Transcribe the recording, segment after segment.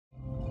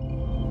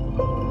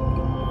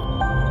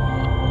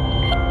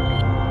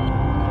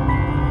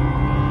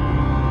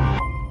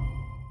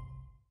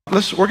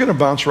we're going to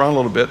bounce around a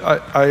little bit.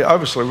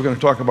 Obviously, we're going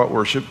to talk about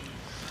worship.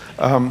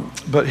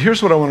 But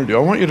here's what I want to do.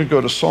 I want you to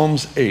go to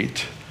Psalms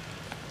 8.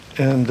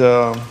 And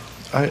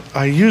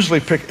I usually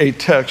pick a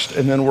text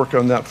and then work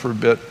on that for a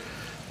bit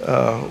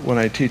when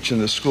I teach in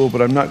this school,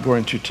 but I'm not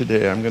going to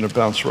today. I'm going to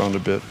bounce around a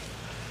bit.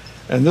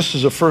 And this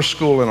is the first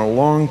school in a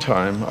long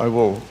time.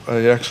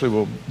 I actually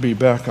will be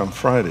back on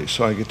Friday,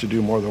 so I get to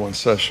do more than one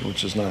session,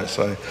 which is nice.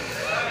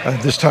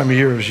 This time of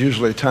year is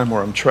usually a time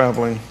where I'm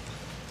traveling.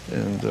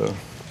 And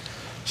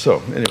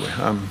so anyway,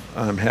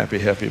 I'm happy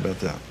about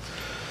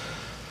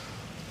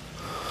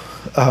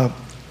that.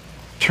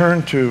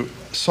 Turn to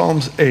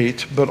Psalms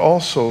 8, but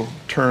also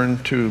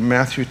turn to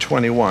Matthew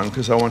 21,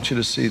 because I want you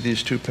to see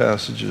these two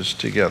passages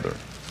together.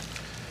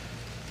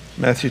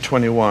 Matthew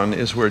 21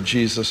 is where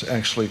Jesus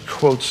actually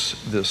quotes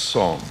this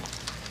psalm.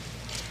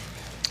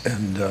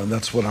 And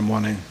that's what I'm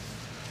wanting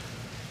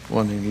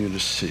you to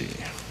see.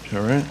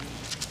 All right?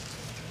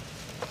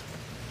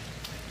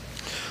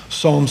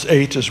 Psalms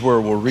 8 is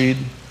where we'll read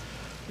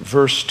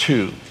verse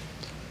 2.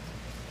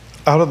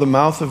 Out of the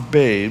mouth of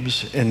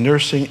babes and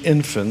nursing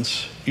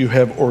infants, you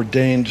have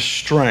ordained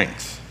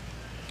strength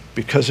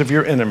because of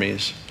your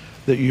enemies,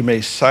 that you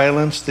may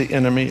silence the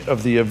enemy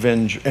of the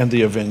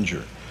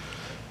avenger.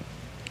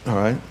 All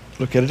right,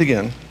 look at it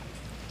again.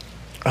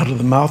 Out of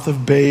the mouth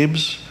of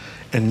babes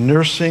and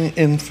nursing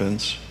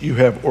infants, you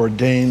have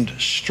ordained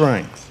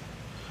strength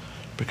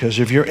because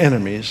of your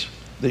enemies,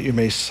 that you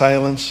may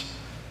silence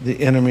the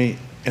enemy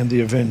and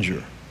the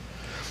avenger.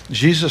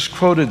 Jesus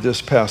quoted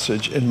this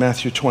passage in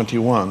Matthew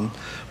 21,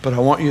 but I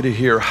want you to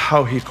hear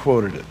how he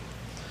quoted it.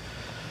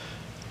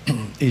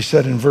 He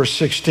said in verse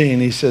 16,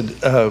 he said,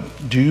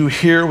 do you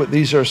hear what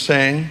these are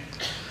saying?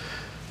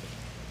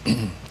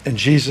 And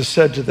Jesus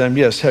said to them,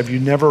 yes, have you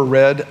never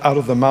read, out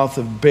of the mouth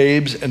of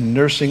babes and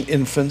nursing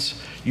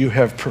infants, you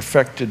have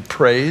perfected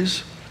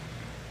praise?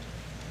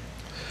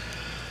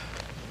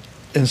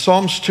 In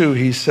Psalms 2,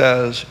 he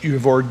says, you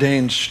have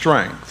ordained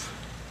strength.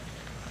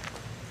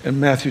 In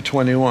Matthew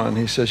 21,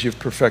 he says, you've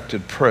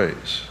perfected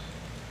praise.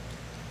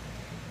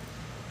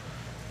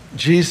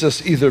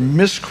 Jesus either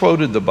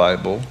misquoted the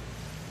Bible,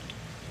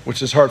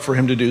 which is hard for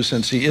him to do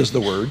since he is the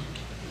Word.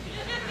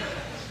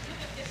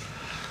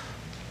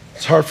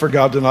 It's hard for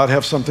God to not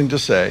have something to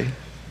say.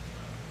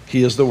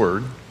 He is the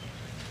Word.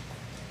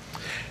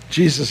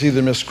 Jesus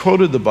either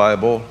misquoted the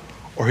Bible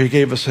or he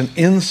gave us an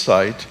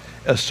insight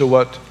as to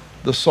what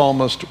the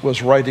psalmist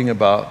was writing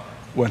about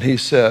when he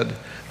said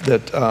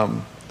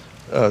that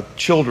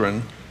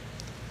children,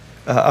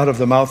 out of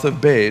the mouth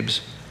of babes,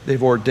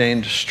 they've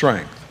ordained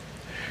strength.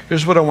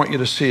 Here's what I want you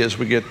to see as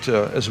we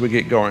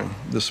get going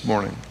this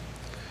morning.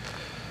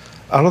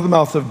 Out of the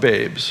mouth of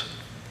babes,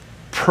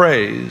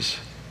 praise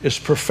is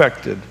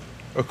perfected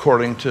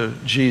according to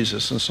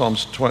Jesus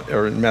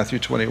in Matthew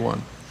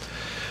 21.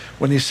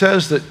 When he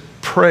says that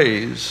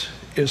praise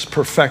is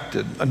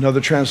perfected,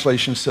 another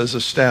translation says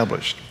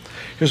established.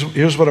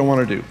 Here's what I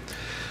want to do.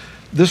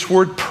 This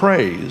word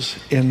praise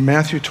in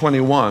Matthew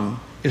 21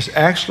 is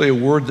actually a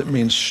word that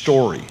means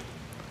story.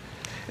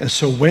 And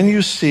so when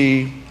you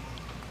see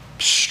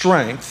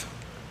strength,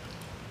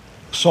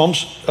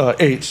 Psalms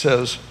 8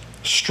 says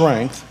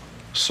strength.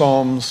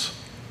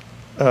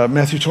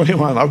 Matthew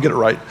 21, I'll get it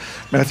right.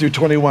 Matthew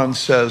 21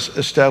 says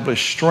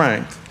establish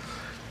strength.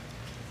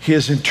 He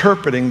is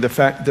interpreting the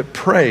fact that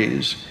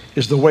praise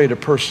is the way to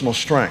personal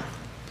strength.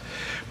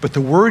 But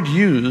the word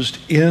used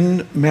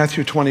in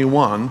Matthew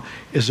 21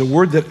 is a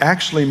word that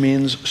actually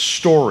means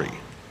story.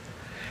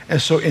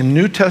 And so in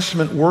New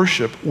Testament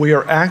worship, we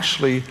are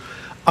actually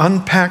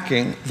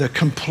unpacking the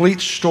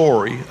complete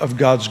story of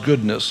God's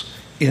goodness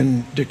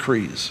in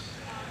decrees.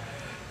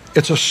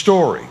 It's a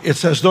story.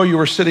 It's as though you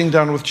were sitting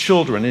down with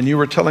children and you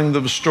were telling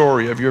them the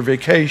story of your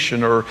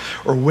vacation or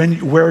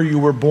where you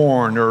were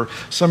born or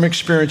some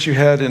experience you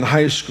had in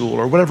high school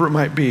or whatever it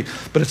might be,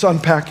 but it's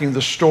unpacking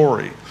the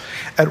story.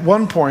 At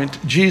one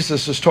point,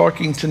 Jesus is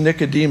talking to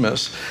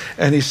Nicodemus,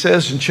 and he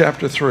says in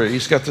chapter 3,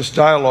 he's got this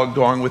dialogue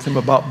going with him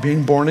about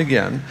being born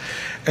again,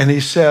 and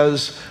he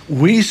says,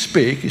 we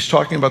speak, he's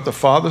talking about the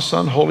Father,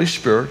 Son, Holy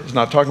Spirit. He's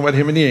not talking about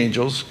him and the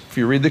angels. If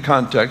you read the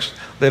context,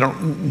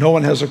 no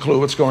one has a clue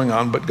what's going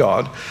on but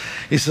God.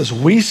 He says,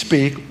 we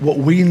speak what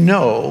we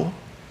know,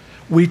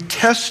 we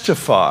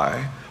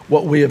testify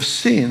what we have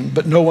seen,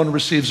 but no one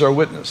receives our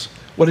witness.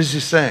 What is he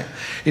saying?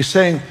 He's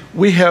saying,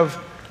 we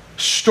have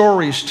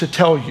stories to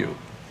tell you,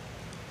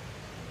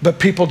 but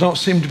people don't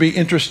seem to be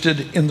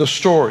interested in the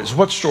stories.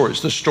 What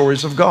stories? The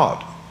stories of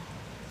God.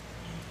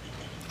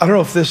 I don't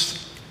know if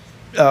this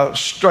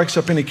strikes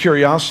up any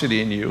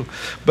curiosity in you,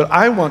 but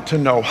I want to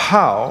know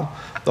how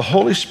the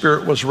Holy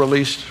Spirit was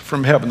released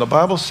from heaven. The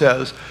Bible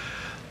says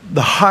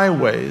the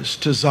highways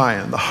to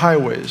Zion, the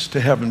highways to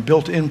heaven,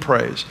 built in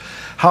praise.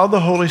 How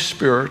the Holy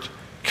Spirit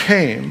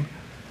came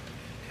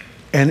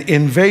and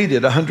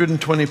invaded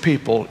 120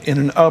 people in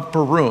an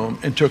upper room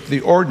and took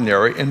the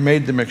ordinary and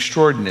made them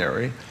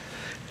extraordinary,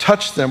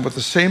 touched them with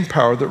the same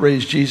power that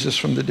raised Jesus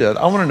from the dead.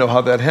 I want to know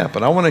how that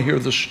happened. I want to hear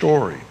the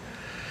story.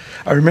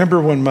 I remember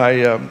when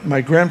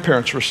my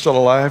grandparents were still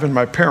alive, and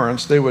my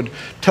parents, they would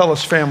tell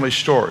us family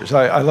stories.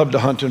 I love to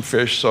hunt and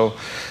fish, so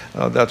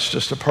that's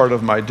just a part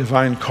of my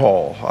divine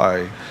call.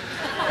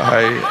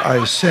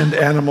 I send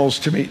animals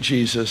to meet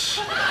Jesus,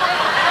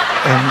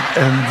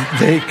 and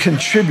they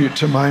contribute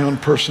to my own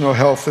personal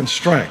health and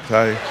strength.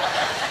 I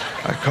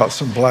caught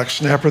some black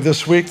snapper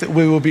this week that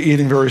we will be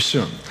eating very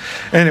soon.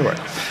 Anyway,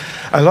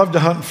 I love to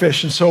hunt and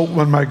fish, and so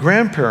when my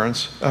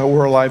grandparents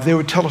were alive, they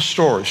would tell us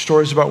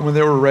stories about when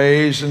they were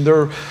raised and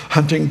their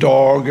hunting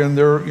dog and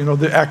their,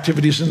 the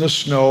activities in the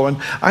snow, and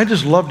I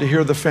just love to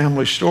hear the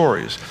family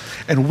stories.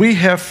 And we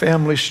have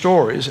family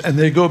stories, and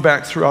they go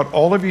back throughout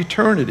all of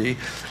eternity,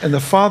 and the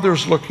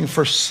Father's looking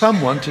for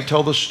someone to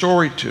tell the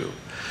story to.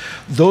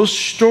 Those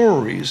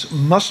stories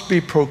must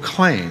be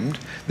proclaimed,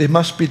 they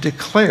must be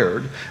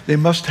declared, they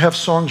must have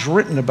songs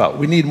written about.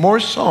 We need more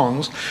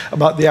songs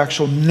about the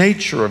actual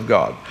nature of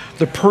God,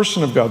 the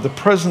person of God, the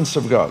presence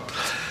of God.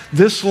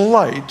 This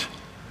light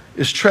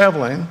is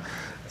traveling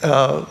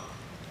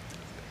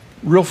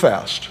real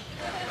fast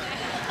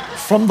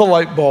from the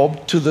light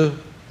bulb to the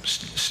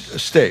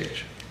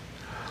stage.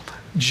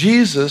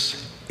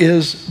 Jesus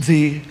is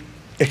the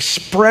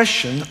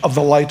expression of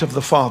the light of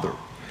the Father.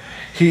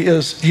 He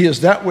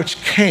is that which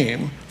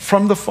came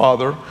from the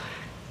Father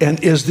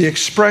and is the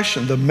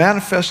expression, the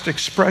manifest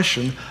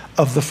expression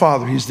of the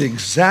Father. He's the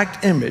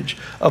exact image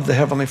of the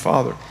Heavenly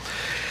Father.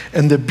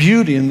 And the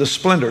beauty and the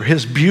splendor,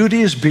 his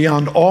beauty is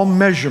beyond all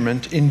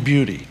measurement in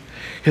beauty.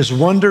 His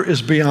wonder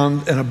is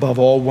beyond and above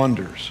all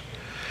wonders.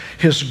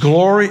 His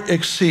glory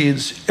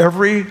exceeds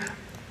every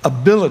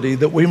ability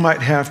that we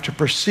might have to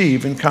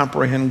perceive and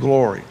comprehend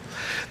glory.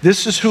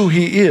 This is who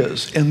he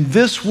is, and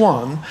this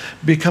one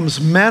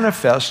becomes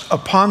manifest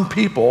upon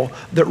people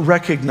that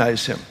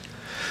recognize him.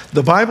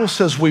 The Bible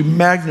says we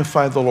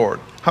magnify the Lord.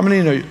 How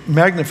many know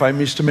magnify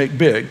means to make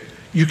big?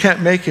 You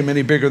can't make him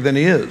any bigger than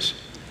he is.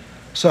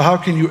 So how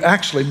can you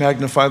actually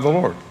magnify the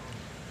Lord?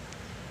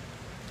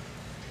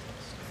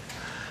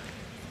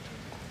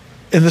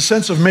 In the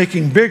sense of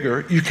making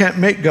bigger, you can't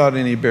make God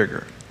any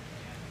bigger.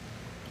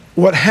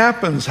 What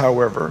happens,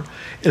 however,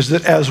 is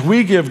that as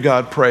we give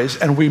God praise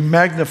and we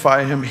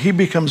magnify him, he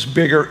becomes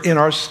bigger in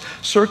our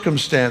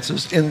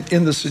circumstances,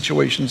 in the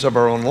situations of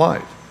our own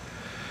life.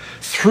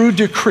 Through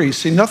decree,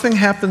 see, nothing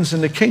happens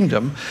in the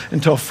kingdom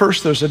until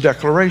first there's a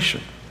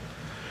declaration.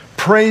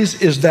 Praise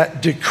is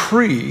that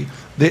decree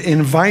that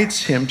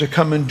invites him to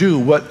come and do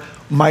what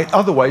might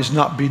otherwise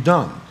not be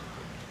done.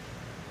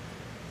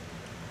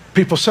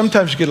 People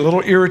sometimes get a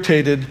little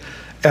irritated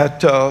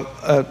at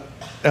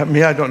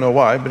me. I don't know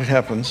why, but it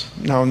happens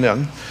now and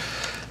then.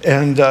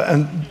 And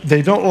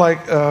they don't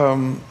like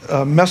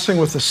messing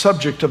with the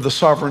subject of the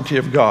sovereignty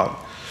of God.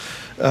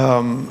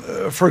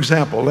 For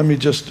example, let me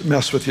just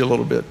mess with you a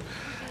little bit.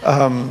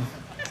 How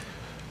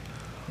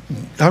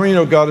many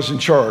know God is in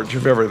charge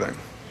of everything?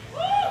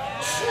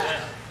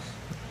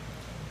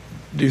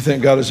 Do you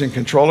think God is in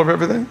control of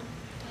everything?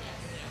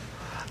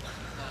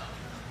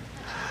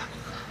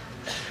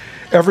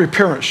 Every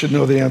parent should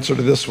know the answer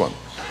to this one.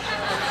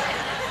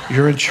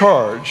 You're in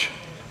charge,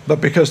 but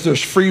because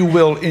there's free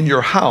will in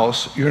your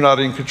house, you're not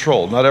in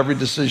control. Not every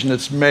decision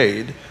that's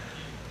made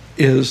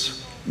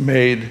is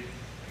made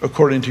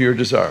according to your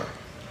desire.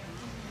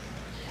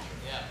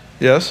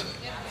 Yes?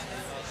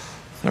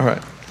 All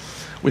right.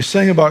 We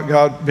sing about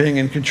God being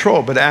in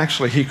control, but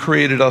actually he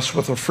created us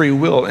with a free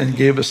will and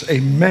gave us a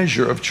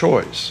measure of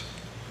choice.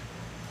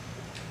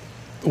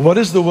 What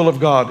is the will of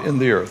God in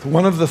the earth?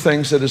 One of the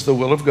things that is the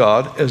will of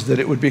God is that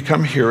it would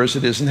become here as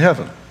it is in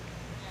heaven.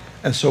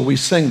 And so we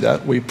sing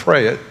that, we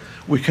pray it,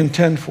 we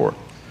contend for it.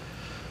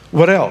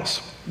 What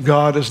else?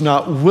 God is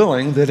not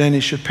willing that any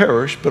should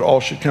perish, but all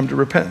should come to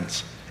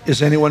repentance.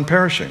 Is anyone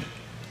perishing?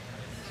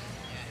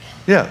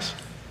 Yes.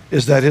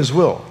 Is that his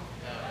will?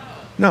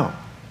 No.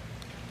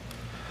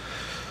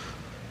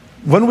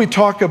 When we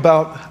talk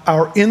about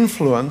our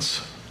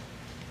influence,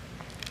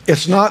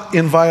 it's not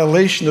in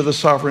violation of the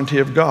sovereignty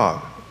of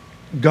God.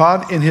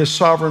 God, in his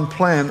sovereign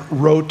plan,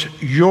 wrote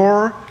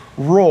your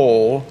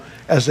role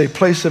as a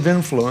place of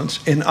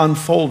influence in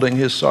unfolding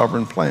his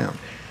sovereign plan.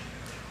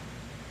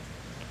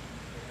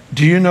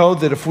 Do you know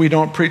that if we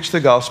don't preach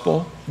the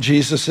gospel,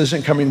 Jesus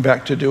isn't coming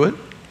back to do it?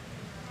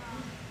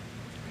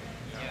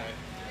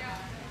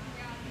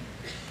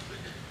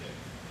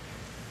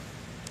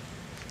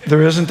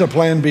 There isn't a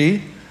plan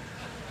B.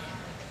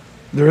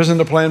 There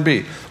isn't a plan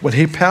B. When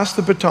he passed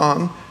the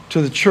baton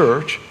to the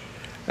church,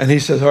 and he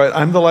says, all right,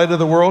 I'm the light of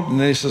the world, and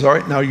then he says, all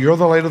right, now you're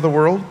the light of the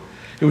world,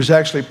 he was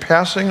actually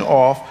passing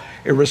off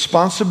a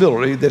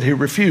responsibility that he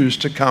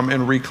refused to come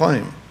and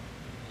reclaim.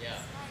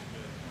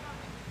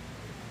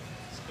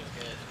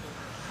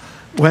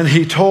 When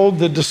he told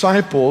the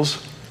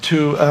disciples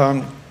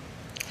to,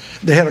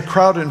 they had a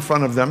crowd in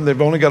front of them,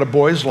 they've only got a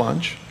boy's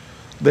lunch,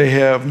 they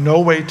have no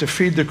way to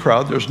feed the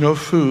crowd, there's no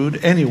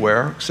food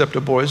anywhere except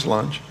a boy's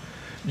lunch.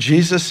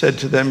 Jesus said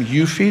to them,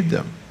 you feed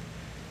them.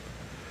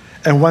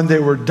 And when they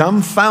were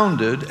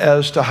dumbfounded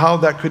as to how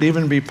that could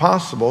even be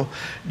possible,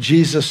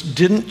 Jesus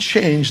didn't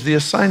change the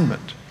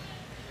assignment.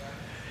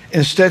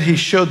 Instead, he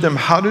showed them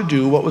how to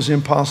do what was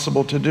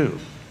impossible to do.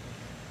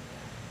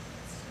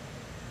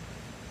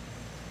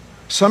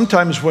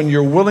 Sometimes when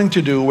you're willing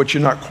to do what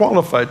you're not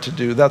qualified to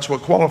do, that's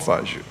what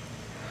qualifies you.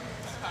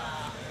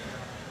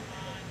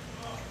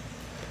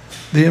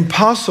 The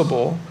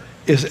impossible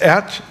is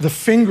at the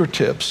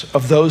fingertips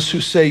of those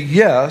who say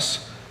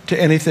yes to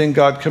anything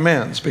God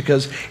commands,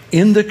 because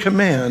in the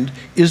command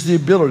is the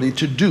ability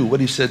to do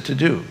what he said to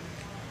do.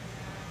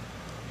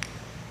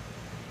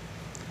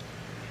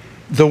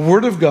 The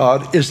Word of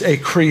God is a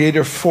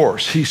creative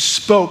force. He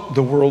spoke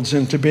the worlds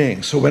into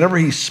being. So whenever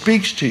he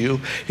speaks to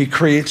you, he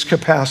creates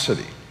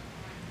capacity.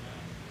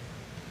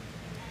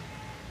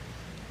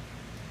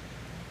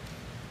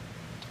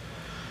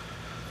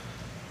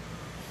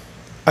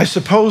 I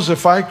suppose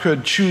if I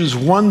could choose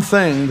one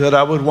thing that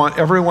I would want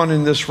everyone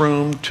in this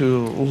room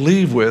to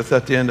leave with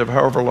at the end of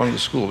however long the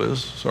school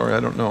is, sorry, I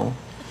don't know.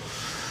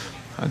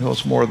 I know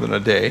it's more than a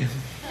day.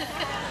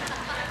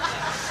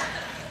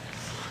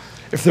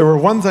 If there were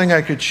one thing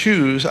I could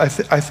choose, I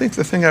think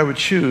the thing I would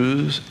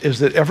choose is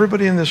that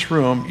everybody in this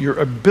room, your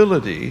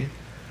ability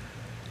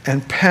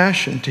and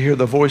passion to hear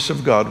the voice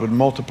of God would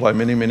multiply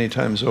many, many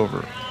times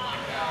over.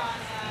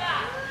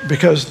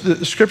 Because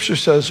the scripture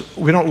says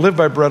we don't live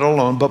by bread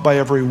alone, but by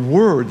every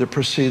word that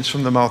proceeds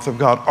from the mouth of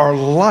God. Our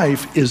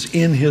life is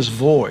in his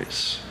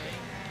voice.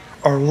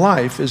 Our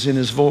life is in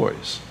his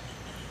voice.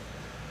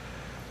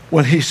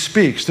 When he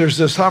speaks, there's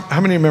this,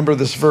 how many remember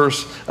this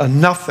verse?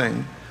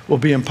 Nothing will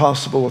be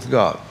impossible with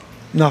God.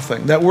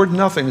 Nothing. That word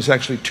nothing is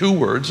actually two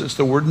words. It's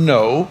the word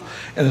no,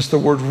 and it's the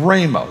word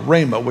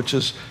rhema, which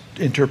is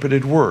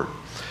interpreted word.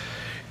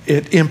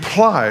 It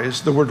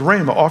implies, the word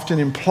rhema often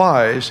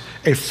implies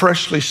a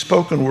freshly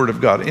spoken word of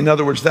God. In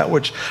other words, that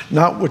which,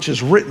 not which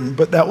is written,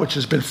 but that which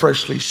has been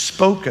freshly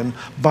spoken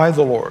by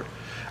the Lord.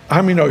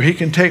 How many know he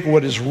can take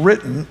what is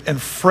written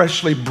and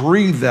freshly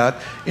breathe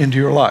that into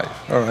your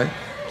life, all right?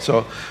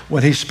 So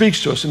when he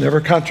speaks to us, it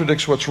never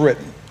contradicts what's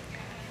written.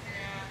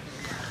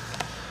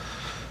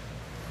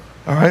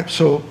 All right,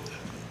 so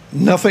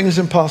nothing is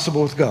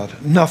impossible with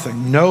God.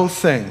 Nothing, no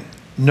thing,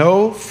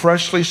 no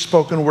freshly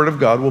spoken word of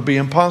God will be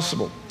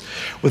impossible.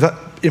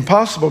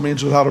 Impossible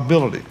means without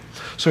ability.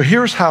 So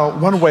here's how,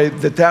 one way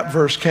that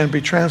verse can be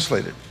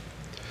translated.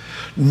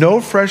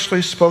 No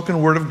freshly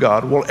spoken word of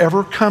God will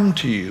ever come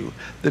to you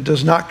that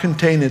does not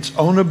contain its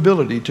own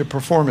ability to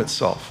perform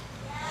itself.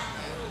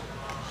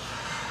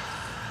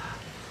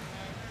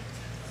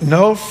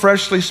 No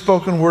freshly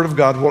spoken word of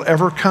God will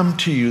ever come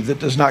to you that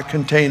does not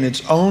contain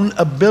its own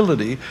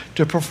ability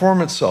to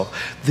perform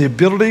itself. The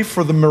ability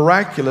for the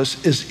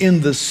miraculous is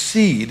in the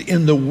seed,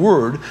 in the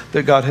word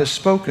that God has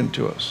spoken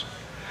to us.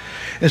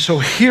 And so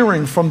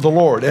hearing from the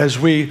Lord as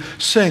we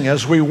sing,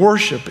 as we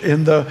worship,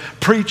 in the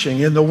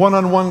preaching, in the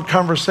one-on-one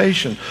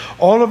conversation,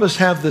 all of us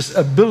have this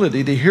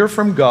ability to hear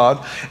from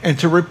God and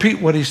to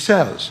repeat what he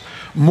says.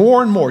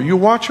 More and more, you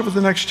watch over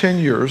the next 10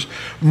 years,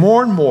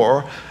 more and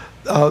more,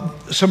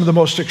 some of the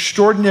most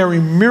extraordinary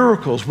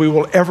miracles we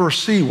will ever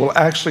see will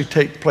actually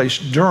take place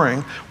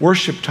during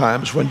worship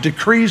times when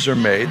decrees are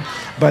made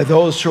by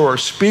those who are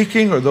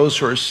speaking or those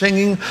who are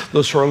singing,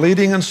 those who are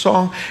leading in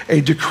song. A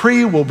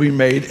decree will be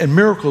made and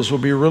miracles will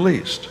be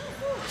released.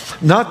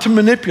 Not to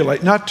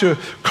manipulate, not to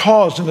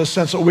cause in the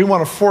sense that we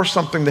want to force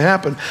something to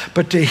happen,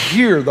 but to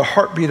hear the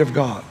heartbeat of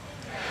God.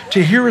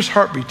 To hear his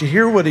heartbeat, to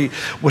hear what he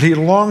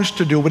longs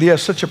to do, what he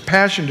has such a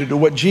passion to do,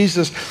 what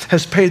Jesus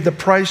has paid the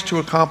price to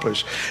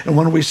accomplish. And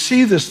when we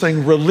see this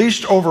thing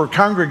released over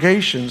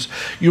congregations,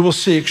 you will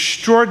see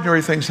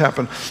extraordinary things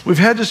happen. We've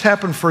had this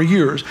happen for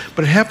years,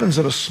 but it happens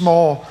at a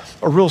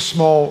real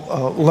small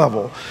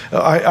level.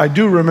 I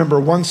do remember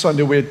one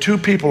Sunday we had two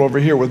people over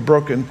here with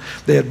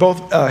they had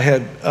both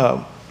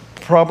had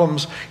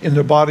problems in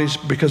their bodies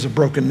because of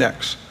broken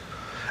necks.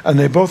 And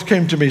they both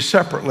came to me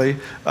separately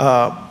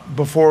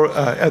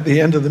at the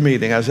end of the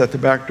meeting. I was at the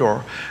back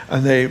door,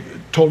 and they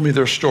told me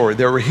their story.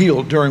 They were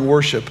healed during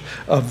worship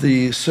of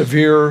the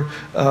severe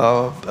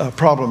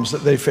problems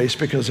that they faced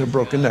because of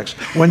broken necks.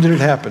 When did it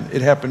happen?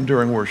 It happened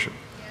during worship.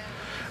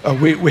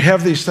 We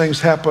have these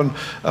things happen.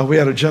 We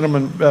had a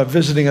gentleman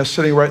visiting us,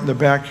 sitting right in the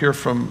back here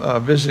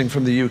visiting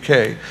from the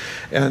UK.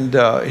 And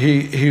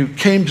he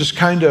came just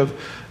kind of,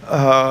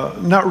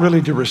 not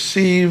really to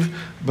receive,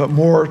 but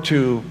more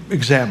to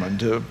examine,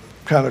 to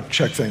kind of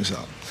check things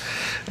out.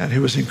 And he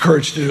was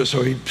encouraged to do it,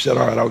 so he said,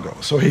 all right, I'll go.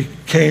 So he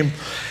came,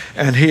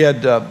 and he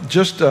had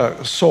just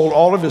sold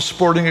all of his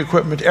sporting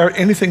equipment,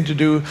 anything to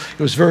do.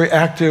 He was very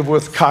active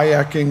with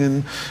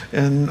kayaking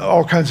and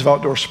all kinds of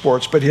outdoor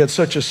sports, but he had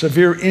such a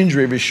severe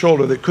injury of his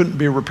shoulder that couldn't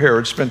be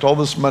repaired. Spent all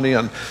this money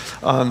on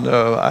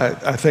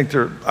I think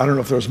I don't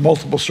know if there was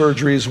multiple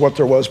surgeries, what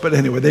there was, but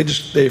anyway,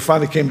 they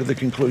finally came to the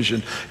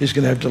conclusion he's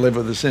going to have to live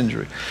with this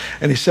injury.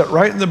 And he sat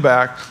right in the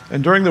back,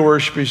 and during the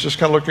worship, he's just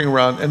kind of looking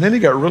around, and then he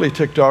got really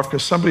ticked off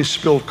because somebody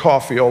spilled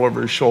coffee all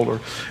over his shoulder,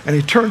 and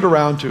he turned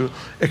around to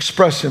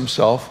express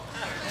himself,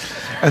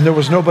 and there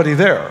was nobody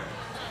there.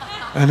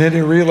 And then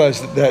he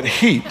realized that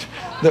heat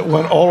that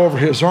went all over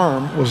his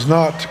arm was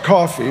not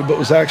coffee, but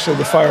was actually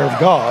the fire of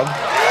God.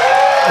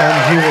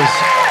 And he was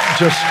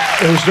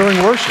it was during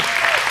worship.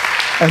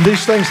 And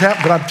these things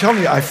happen, but I'm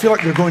telling you, I feel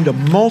like they're going to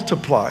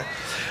multiply.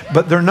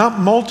 But they're not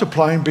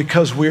multiplying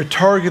because we're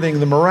targeting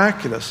the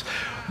miraculous.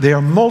 They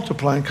are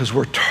multiplying because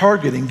we're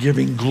targeting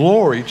giving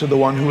glory to the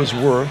one who is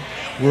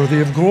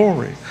worthy of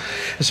glory.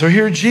 And so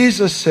here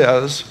Jesus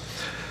says,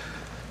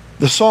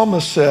 the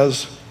psalmist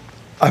says,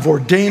 I've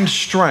ordained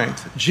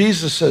strength.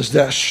 Jesus says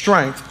that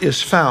strength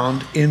is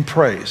found in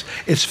praise.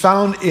 It's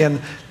found in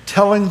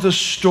telling the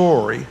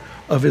story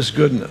of his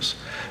goodness.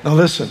 Now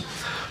listen,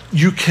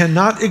 you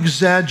cannot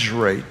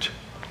exaggerate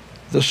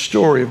the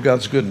story of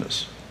God's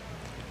goodness.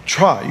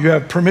 Try. You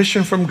have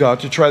permission from God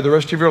to try the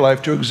rest of your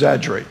life to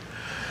exaggerate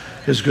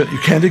his good. You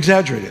can't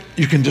exaggerate it.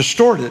 You can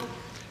distort it.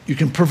 You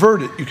can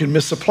pervert it. You can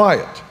misapply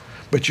it.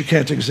 But you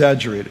can't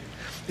exaggerate it.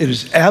 It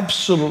is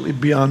absolutely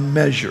beyond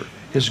measure,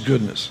 his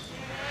goodness.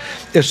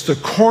 It's the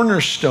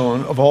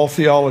cornerstone of all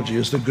theology,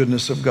 is the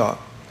goodness of God.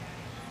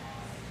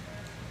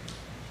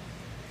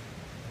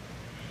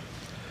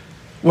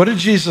 What did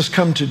Jesus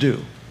come to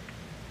do?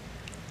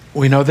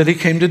 We know that he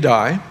came to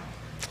die.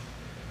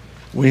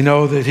 We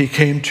know that he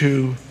came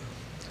to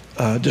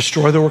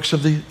destroy the works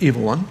of the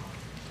evil one.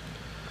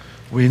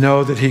 We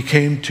know that he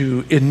came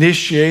to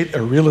initiate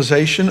a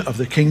realization of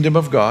the kingdom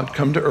of God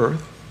come to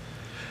earth.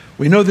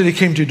 We know that he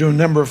came to do a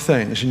number of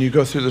things, and you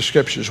go through the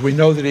scriptures. We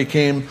know that he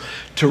came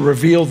to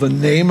reveal the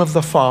name of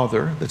the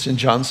Father, that's in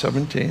John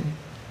 17.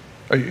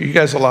 Are you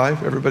guys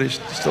alive?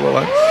 Everybody's still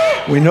alive?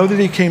 We know that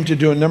he came to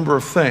do a number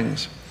of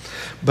things.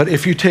 But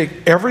if you take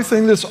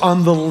everything that's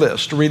on the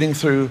list, reading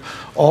through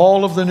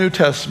all of the New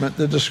Testament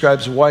that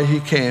describes why he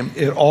came,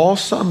 it all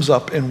sums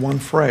up in one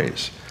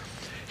phrase.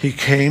 He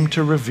came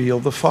to reveal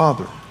the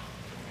Father.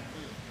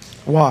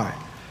 Why?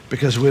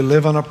 Because we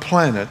live on a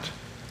planet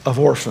of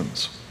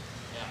orphans.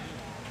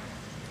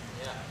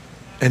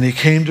 And he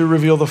came to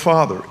reveal the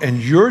Father.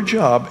 And your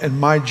job and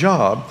my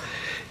job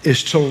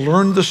is to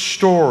learn the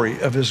story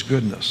of his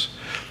goodness.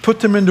 Put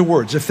them into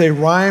words. If they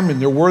rhyme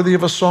and they're worthy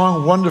of a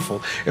song,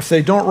 wonderful. If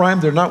they don't rhyme,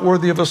 they're not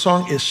worthy of a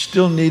song, it's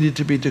still needed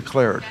to be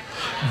declared.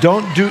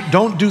 Don't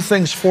do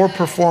things for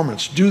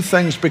performance. Do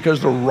things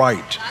because they're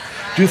right.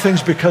 Do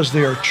things because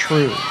they are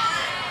true.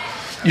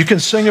 You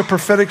can sing a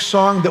prophetic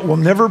song that will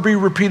never be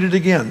repeated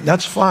again.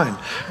 That's fine.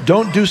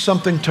 Don't do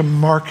something to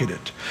market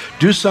it.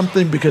 Do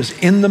something because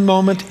in the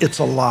moment it's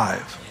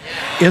alive.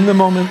 In the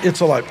moment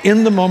it's alive.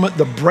 In the moment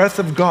the breath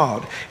of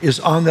God is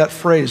on that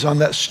phrase, on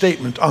that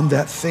statement, on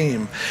that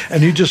theme.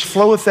 And you just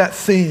flow with that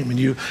theme, and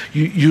you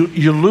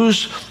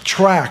lose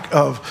track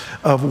of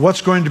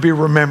what's going to be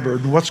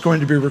remembered and what's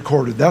going to be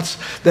recorded.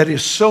 That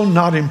is so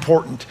not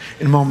important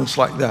in moments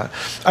like that.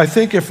 I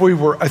think if we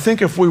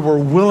were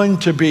willing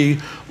to be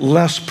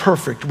less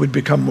perfect, we'd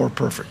become more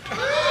perfect.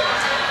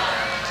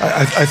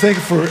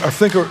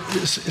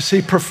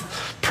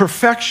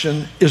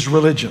 Perfection is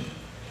religion.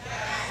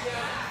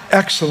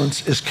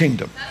 Excellence is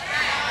kingdom.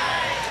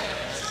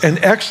 And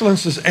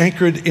excellence is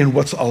anchored in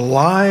what's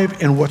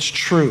alive and what's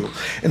true.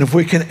 And if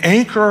we can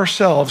anchor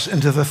ourselves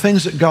into the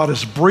things that God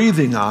is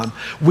breathing on,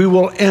 we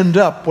will end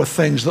up with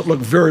things that look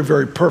very,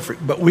 very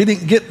perfect. But we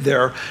didn't get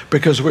there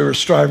because we were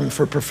striving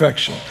for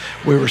perfection.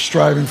 We were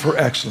striving for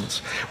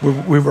excellence.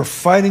 We were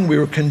fighting, we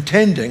were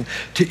contending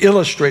to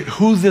illustrate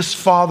who this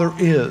Father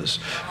is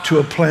to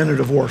a planet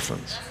of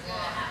orphans.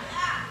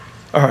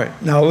 All right,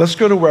 now let's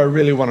go to where I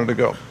really wanted to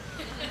go.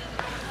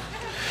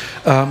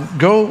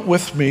 Go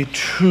with me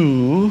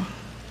to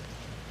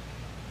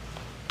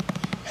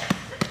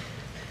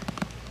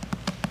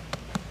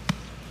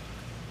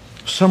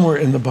somewhere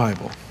in the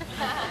Bible.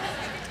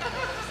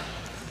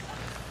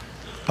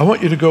 I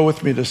want you to go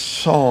with me to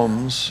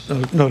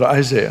to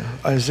Isaiah.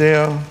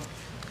 Isaiah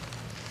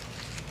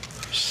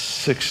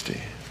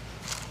 60.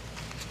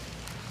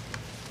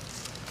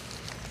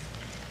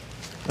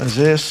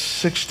 Isaiah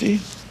 60.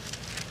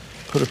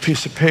 Put a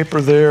piece of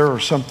paper there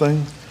or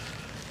something.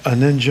 And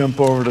then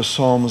jump over to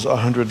Psalms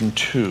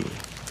 102.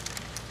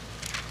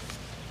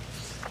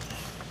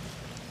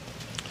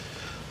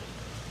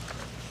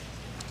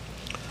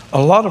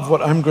 A lot of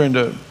what I'm going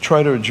to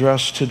try to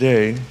address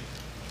today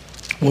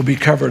will be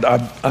covered,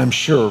 I'm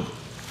sure,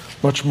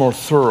 much more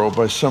thorough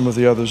by some of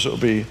the others that will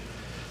be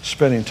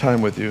spending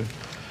time with you.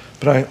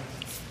 But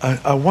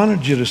I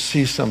wanted you to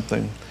see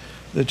something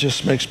that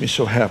just makes me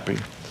so happy.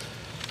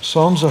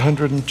 Psalms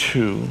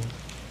 102.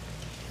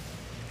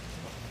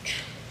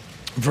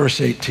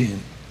 Verse 18.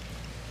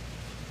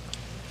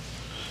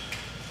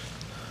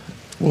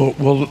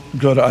 We'll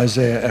go to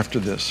Isaiah after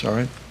this, all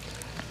right?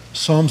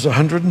 Psalms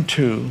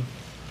 102,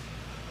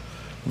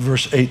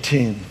 verse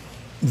 18.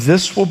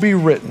 This will be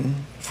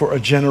written for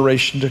a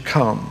generation to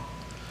come,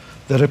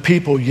 that a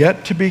people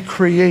yet to be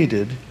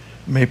created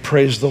may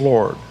praise the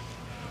Lord.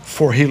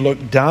 For he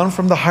looked down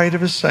from the height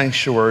of his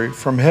sanctuary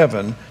from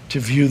heaven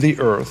to view the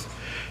earth,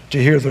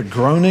 to hear the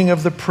groaning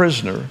of the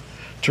prisoner,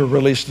 to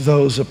release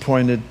those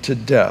appointed to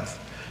death,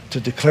 to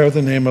declare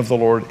the name of the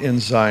Lord in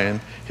Zion,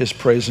 his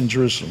praise in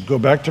Jerusalem. Go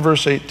back to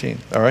verse 18,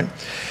 all right?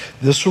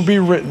 This will be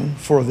written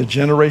for the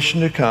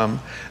generation to come,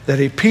 that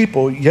a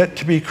people yet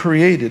to be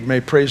created may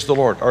praise the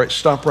Lord. All right,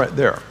 stop right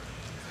there.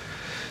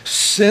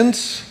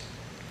 Since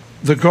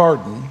the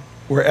garden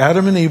where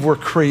Adam and Eve were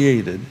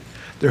created,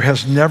 there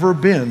has never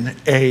been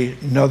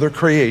another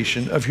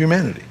creation of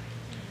humanity.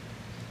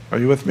 Are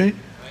you with me?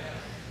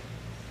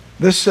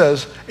 This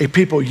says a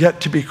people yet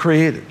to be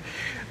created.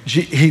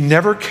 He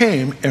never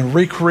came and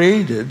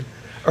recreated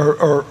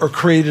or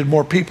created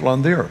more people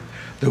on the earth.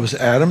 There was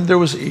Adam, there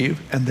was Eve,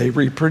 and they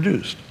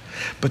reproduced.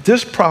 But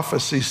this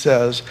prophecy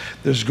says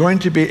there's going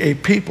to be a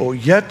people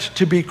yet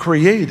to be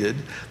created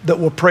that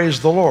will praise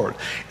the Lord.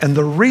 And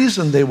the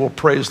reason they will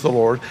praise the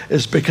Lord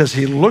is because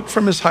he looked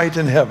from his height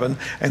in heaven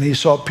and he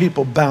saw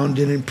people bound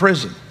in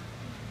prison.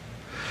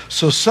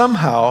 So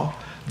somehow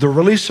the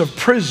release of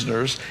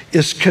prisoners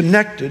is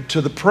connected to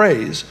the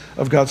praise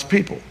of God's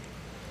people.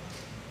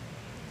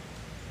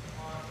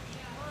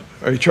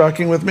 Are you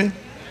tracking with me?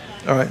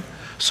 All right.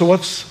 So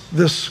what's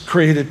this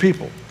created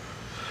people?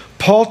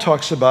 Paul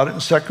talks about it in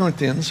 2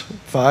 Corinthians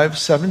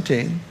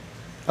 5:17,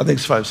 I think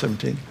it's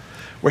 5:17,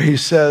 where he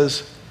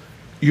says,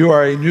 you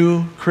are a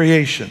new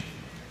creation.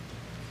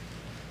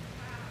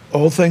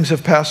 Old things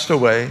have passed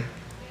away.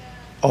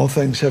 All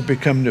things have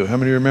become new. How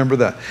many remember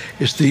that?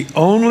 It's the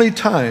only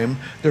time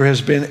there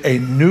has been a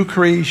new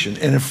creation.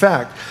 And in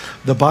fact,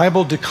 the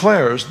Bible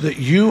declares that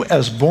you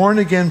as born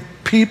again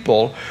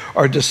people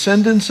are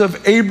descendants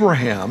of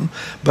Abraham,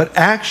 but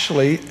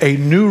actually a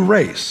new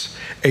race.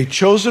 A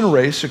chosen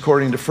race,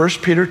 according to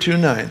 1 Peter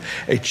 2:9,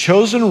 a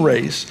chosen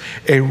race,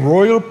 a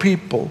royal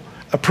people,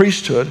 a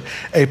priesthood,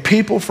 a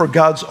people for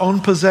God's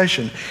own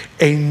possession.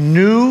 A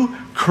new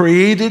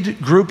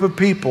created group of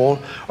people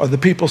are the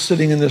people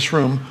sitting in this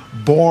room,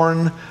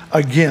 born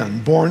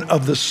again, born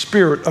of the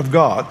Spirit of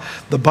God.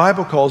 The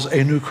Bible calls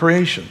a new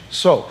creation.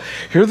 So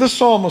here the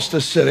psalmist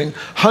is sitting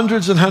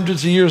hundreds and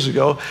hundreds of years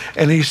ago,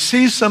 and he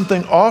sees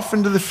something off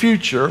into the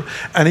future,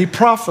 and he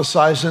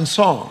prophesies in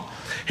song.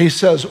 He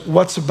says,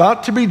 what's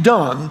about to be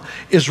done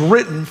is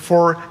written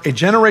for a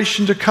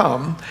generation to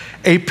come,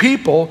 a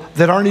people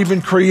that aren't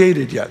even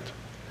created yet.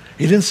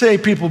 He didn't say a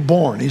people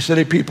born, he said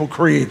a people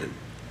created.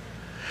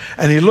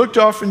 And he looked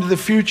off into the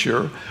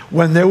future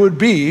when there would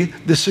be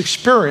this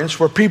experience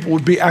where people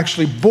would be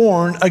actually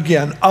born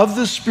again of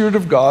the Spirit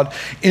of God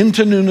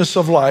into newness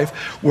of life,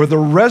 where the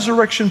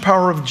resurrection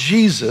power of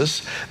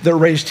Jesus that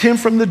raised him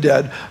from the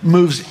dead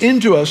moves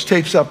into us,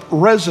 takes up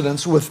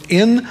residence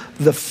within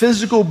the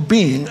physical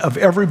being of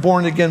every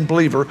born again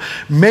believer,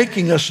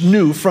 making us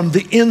new from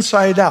the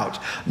inside out.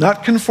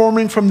 Not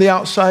conforming from the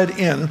outside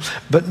in,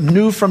 but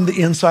new from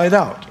the inside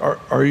out.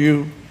 Are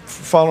you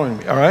following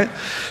me? All right.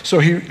 So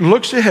he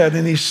looks ahead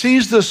and he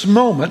sees this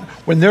moment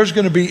when there's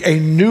going to be a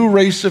new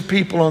race of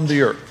people on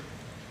the earth.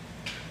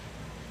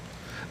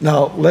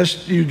 Now,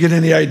 lest you get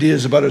any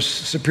ideas about a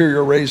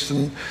superior race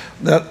and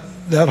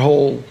that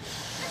whole,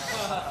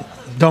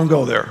 don't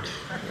go there.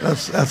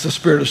 That's the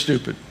spirit of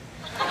stupid.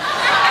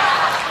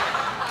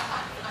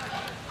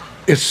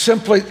 It's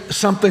simply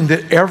something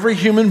that every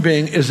human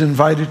being is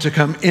invited to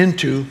come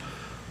into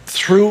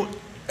through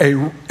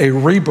a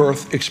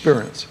rebirth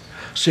experience.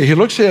 See, he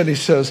looks ahead and he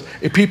says,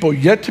 a people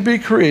yet to be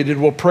created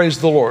will praise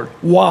the Lord.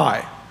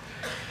 Why?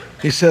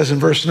 He says in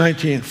verse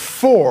 19,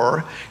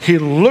 for he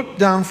looked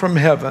down from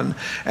heaven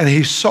and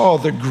he saw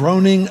the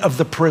groaning of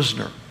the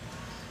prisoner.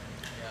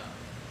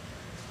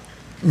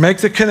 Make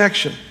the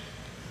connection.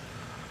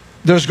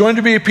 There's going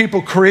to be a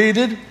people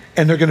created,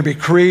 and they're going to be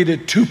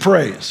created to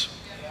praise.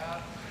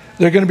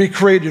 They're going to be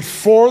created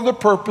for the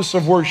purpose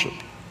of worship.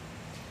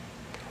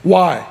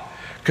 Why?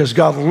 Because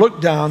God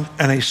looked down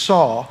and he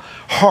saw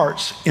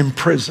hearts in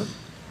prison.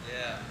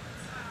 Yeah.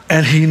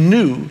 And he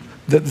knew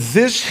that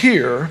this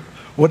here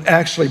would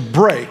actually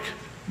break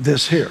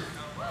this here.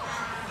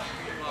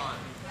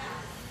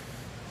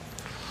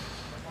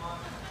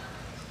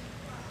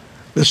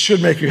 This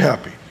should make you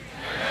happy.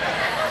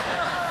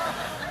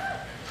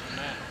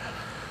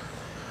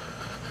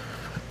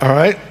 All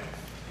right?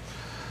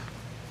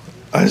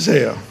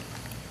 Isaiah.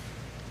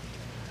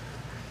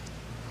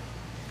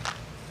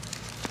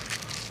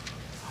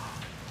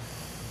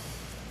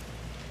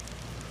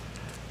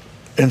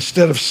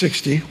 Instead of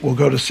 60, we'll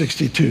go to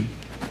 62.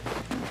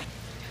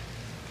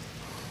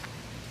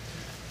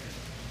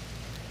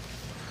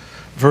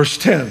 Verse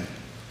 10.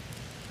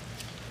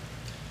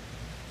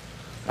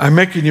 I'm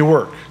making you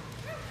work,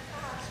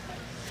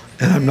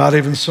 and I'm not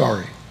even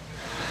sorry.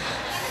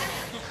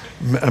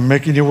 I'm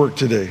making you work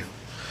today.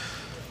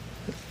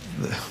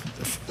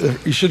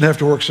 You shouldn't have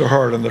to work so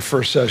hard on the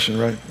first session,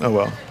 right? Oh,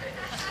 well.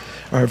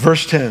 All right,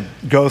 verse 10.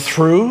 Go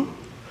through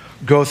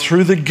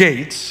the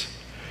gates,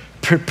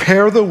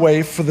 prepare the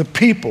way for the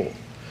people.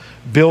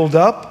 Build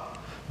up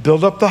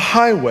the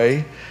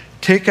highway,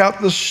 take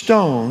out the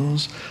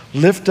stones,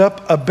 lift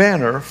up a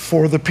banner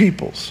for the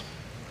peoples.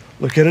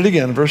 Look at it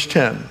again, verse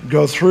 10.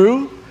 Go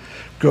through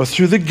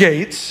the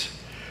gates,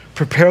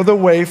 prepare the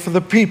way for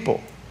the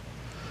people.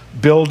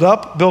 Build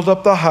up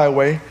the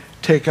highway,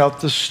 take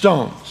out the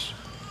stones.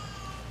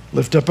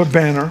 Lift up a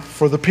banner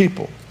for the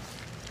people.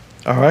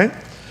 All right?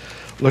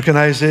 Look in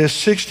Isaiah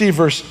 60,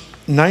 verse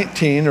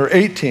 19 or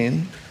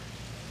 18.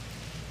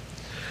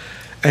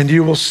 And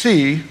you will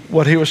see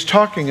what he was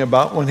talking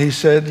about when he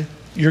said,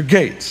 your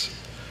gates.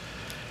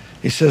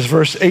 He says,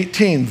 verse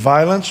 18,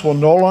 violence will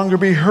no longer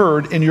be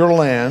heard in your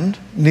land,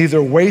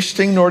 neither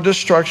wasting nor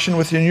destruction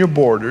within your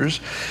borders,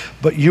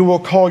 but you will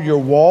call your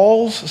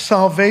walls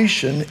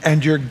salvation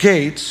and your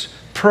gates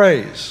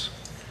praise.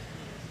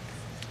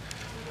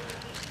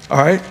 All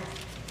right?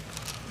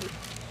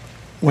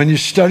 When you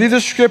study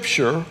the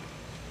scripture,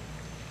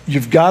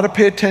 you've got to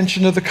pay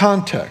attention to the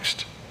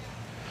context.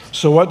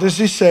 So what does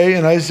he say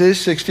in Isaiah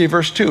 60,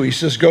 verse 2? He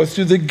says, go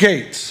through the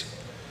gates.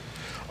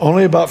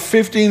 Only about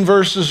 15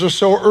 verses or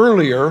so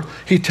earlier,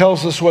 he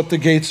tells us what the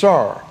gates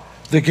are.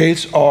 The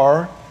gates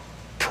are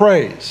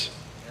praise.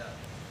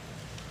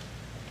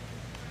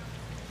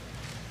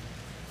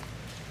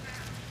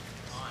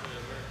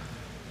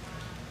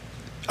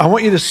 I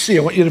want you to see,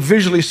 I want you to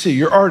visually see.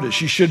 You're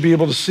artists, you should be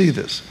able to see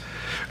this.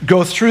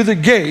 Go through the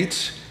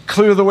gates,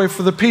 clear the way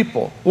for the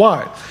people.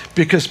 Why?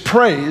 Because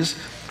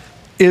praise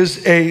is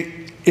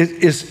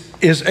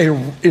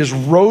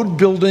road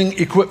building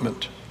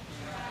equipment.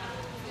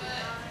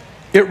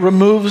 It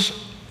removes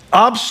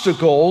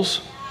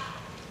obstacles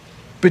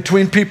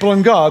between people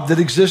and God that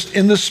exist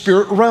in the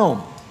spirit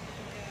realm.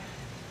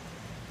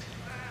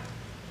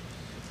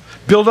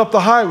 Build up the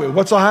highway.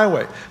 What's a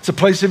highway? It's a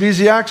place of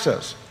easy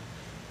access.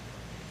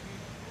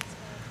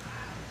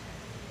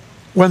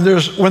 When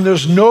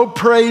there's no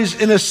praise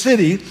in a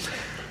city,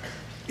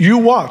 you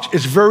watch.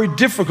 It's very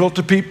difficult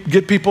to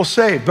get people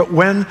saved. But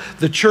when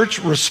the church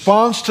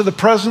responds to the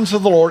presence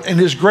of the Lord and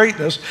His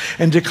greatness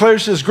and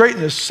declares His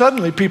greatness,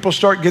 suddenly people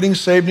start getting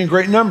saved in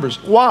great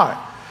numbers.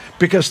 Why?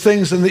 Because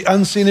things in the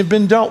unseen have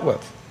been dealt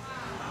with.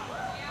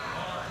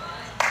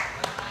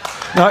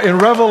 Now in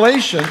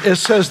Revelation, it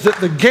says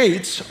that the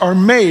gates are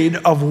made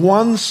of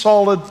one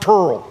solid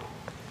pearl.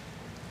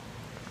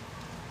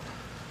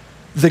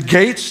 The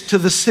gates to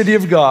the city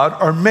of God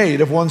are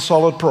made of one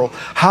solid pearl.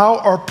 How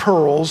are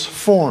pearls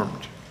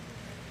formed?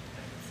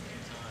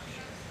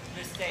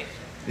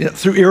 Yeah,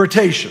 through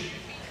irritation,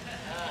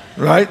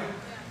 right?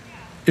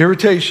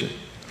 Irritation.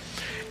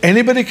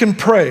 Anybody can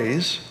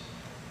praise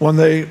when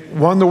they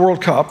won the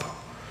World Cup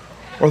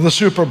or the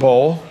Super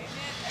Bowl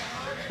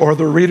or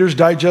the Reader's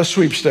Digest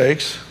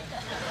sweepstakes.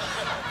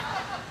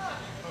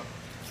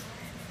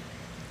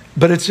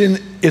 But it's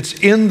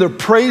in the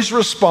praise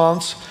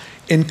response,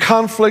 in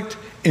conflict,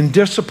 in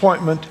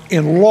disappointment,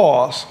 in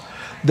loss,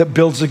 that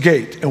builds a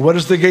gate. And what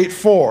is the gate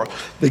for?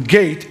 The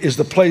gate is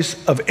the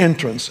place of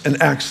entrance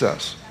and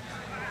access.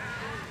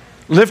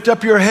 Lift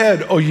up your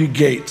head, O you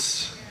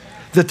gates,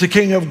 that the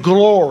King of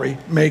glory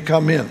may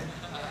come in.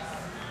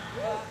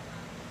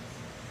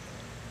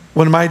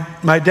 When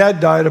my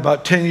dad died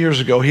about 10 years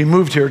ago, he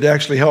moved here to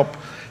actually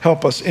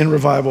help us in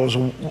revival.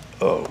 He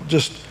was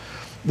just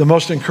the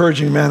most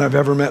encouraging man I've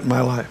ever met in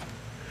my life.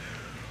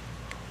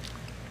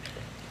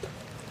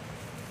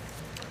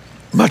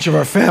 Much of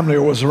our family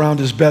was around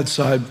his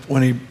bedside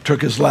when he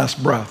took his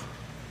last breath.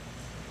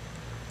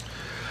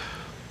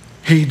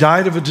 He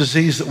died of a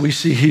disease that we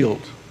see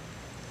healed.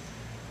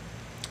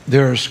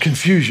 There's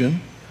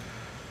confusion,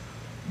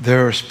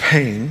 there's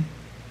pain,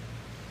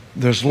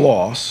 there's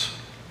loss,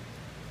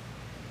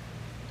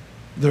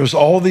 there's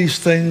all these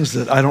things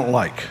that I don't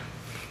like.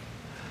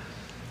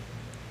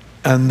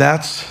 And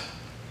that's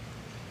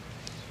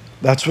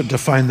what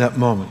defined that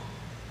moment.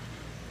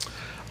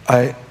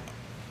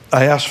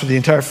 I asked for the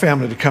entire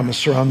family to come and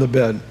surround the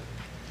bed.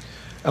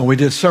 And we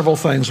did several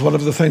things. One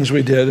of the things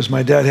we did is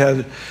my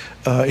dad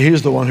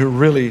he's the one who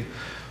really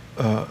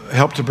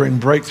helped to bring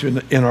breakthrough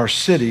in our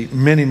city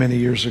many, many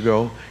years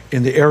ago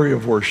in the area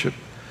of worship.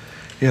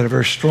 He had a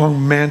very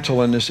strong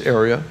mantle in this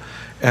area.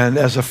 And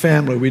as a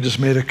family, we just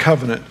made a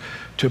covenant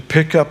to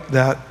pick up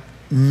that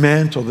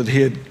mantle that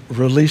he had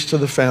released to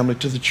the family,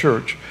 to the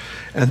church,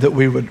 and that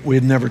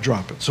we'd never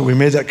drop it. So we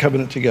made that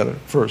covenant together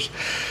first.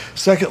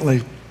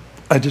 Secondly,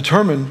 I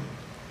determined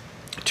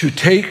to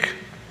take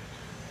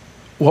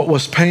what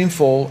was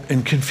painful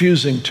and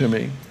confusing to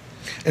me.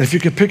 And if you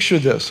could picture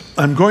this,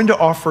 I'm going to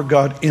offer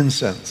God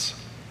incense.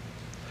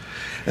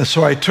 And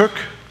so I took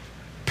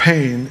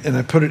pain and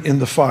I put it in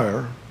the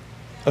fire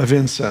of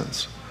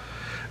incense.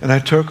 And I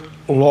took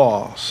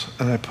loss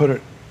and I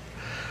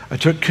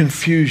took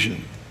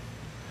confusion.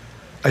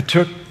 I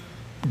took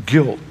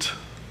guilt,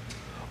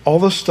 all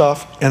the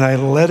stuff, and I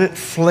let it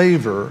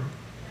flavor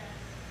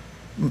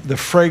the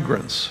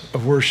fragrance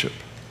of worship,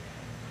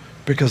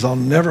 because I'll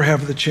never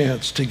have the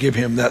chance to give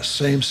Him that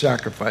same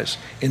sacrifice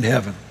in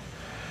heaven.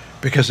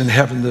 Because in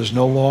heaven there's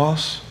no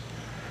loss,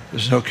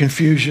 there's no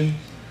confusion,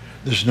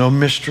 there's no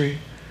mystery,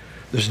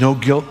 there's no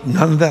guilt,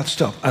 none of that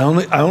stuff. I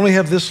only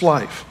have this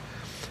life.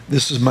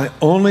 This is my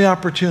only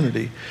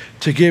opportunity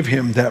to give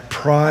Him that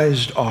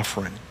prized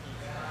offering.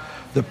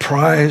 The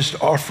prized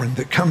offering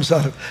that comes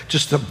out of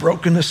just the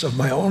brokenness of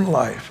my own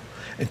life,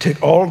 and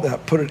take all of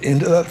that, put it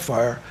into that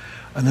fire,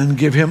 and then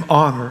give Him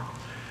honor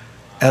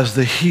as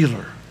the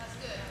healer,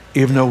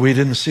 even though we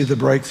didn't see the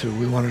breakthrough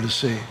we wanted to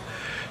see.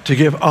 To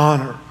give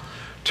honor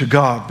to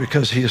God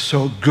because He is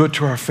so good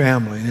to our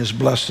family and has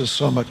blessed us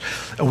so much.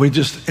 And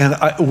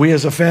we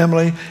as a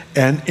family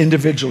and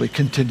individually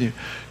continue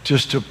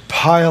just to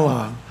pile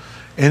on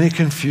any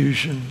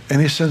confusion,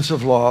 any sense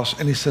of loss,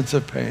 any sense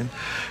of pain,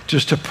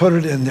 just to put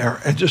it in there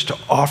and just to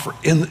offer,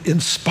 in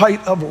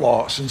spite of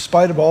loss, in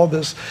spite of all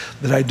this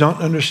that I don't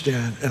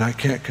understand and I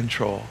can't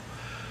control,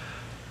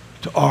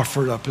 to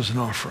offer it up as an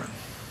offering.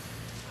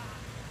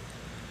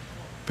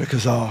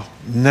 Because I'll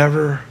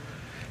never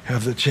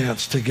have the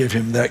chance to give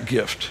him that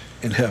gift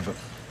in heaven.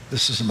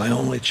 This is my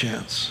only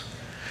chance.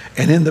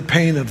 And in the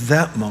pain of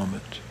that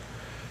moment,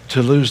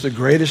 to lose the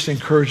greatest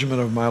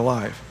encouragement of my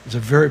life is a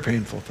very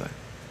painful thing.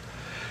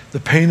 The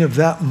pain of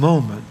that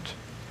moment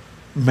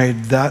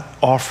made that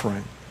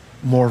offering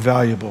more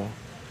valuable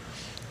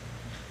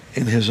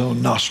in his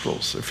own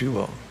nostrils, if you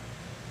will.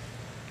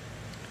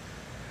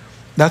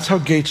 That's how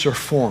gates are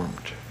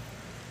formed.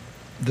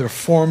 They're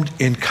formed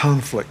in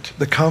conflict.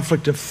 The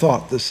conflict of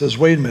thought that says,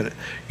 wait a minute,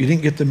 you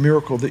didn't get the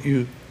miracle that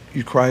you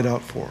cried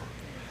out for.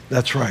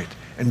 That's right.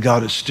 And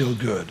God is still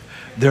good.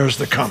 There's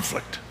the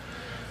conflict.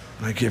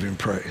 And I give him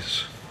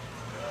praise.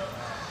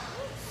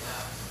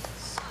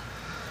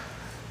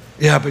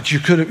 Yeah, but you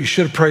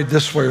should have prayed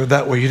this way or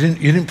that way. You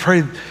didn't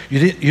pray, you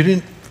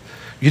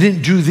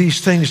didn't do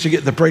these things to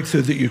get the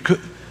breakthrough that you could.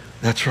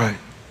 That's right.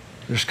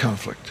 There's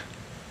conflict.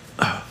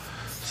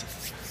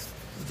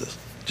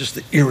 Just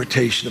the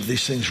irritation of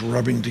these things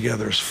rubbing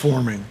together is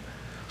forming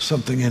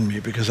something in me,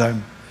 because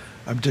I'm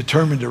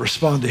determined to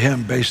respond to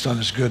him based on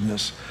his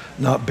goodness,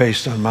 not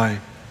based on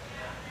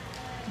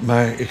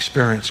my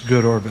experience,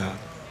 good or bad.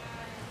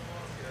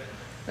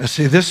 And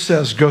see, this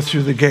says go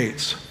through the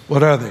gates.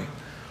 What are they?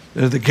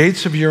 They're the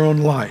gates of your own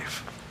life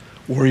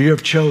where you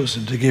have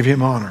chosen to give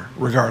him honor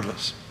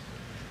regardless.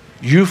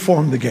 You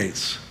form the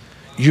gates.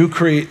 You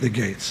create the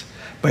gates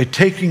by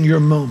taking your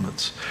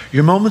moments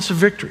of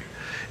victory.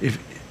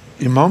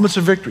 In moments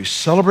of victory,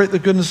 celebrate the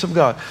goodness of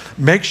God.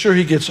 Make sure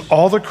he gets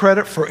all the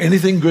credit for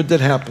anything good that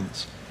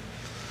happens.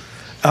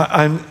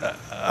 I'm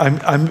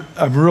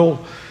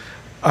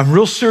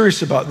real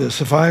serious about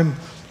this. If I'm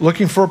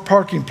looking for a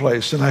parking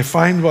place and I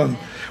find one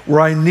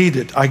where I need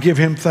it, I give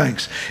him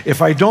thanks.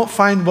 If I don't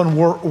find one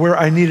where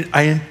I need it,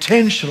 I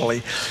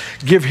intentionally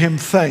give him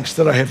thanks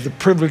that I have the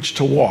privilege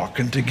to walk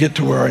and to get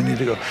to where I need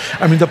to go.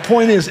 I mean, the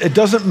point is, it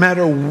doesn't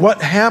matter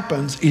what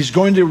happens, he's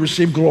going to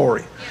receive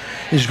glory.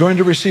 He's going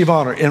to receive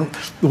honor. And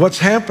what's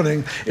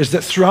happening is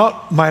that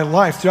throughout my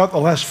life, throughout the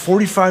last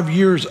 45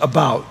 years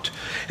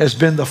has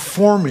been the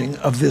forming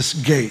of this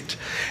gate.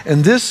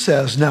 And this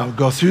says, now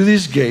go through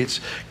these gates,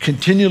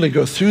 continually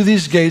go through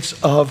these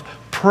gates of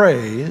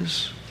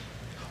praise.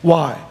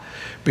 Why?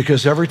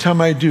 Because every time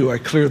I do, I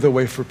clear the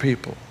way for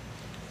people.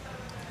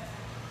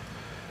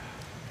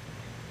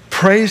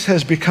 Praise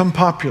has become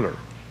popular.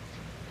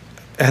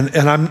 And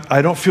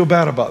I don't feel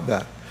bad about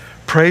that.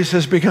 Praise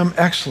has become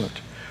excellent.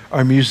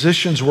 Our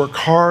musicians work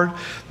hard.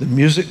 The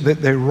music that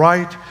they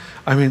write,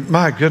 I mean,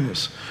 my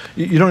goodness.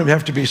 You don't even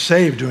have to be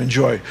saved to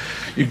enjoy.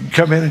 You can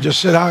come in and just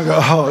sit down and go,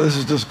 oh, this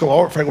is just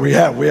glorious. In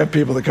fact, we have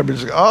people that come in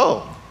and say,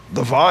 oh,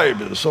 the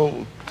vibe is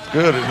so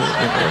good.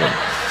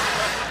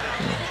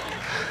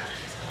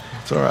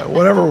 It's all right.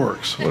 Whatever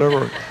works.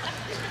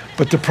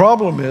 But the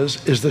problem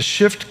is the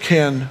shift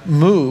can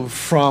move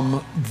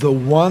from the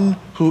one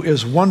who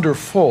is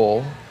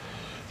wonderful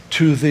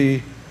to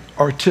the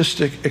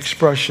artistic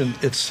expression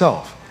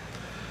itself.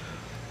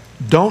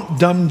 Don't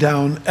dumb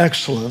down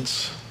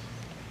excellence.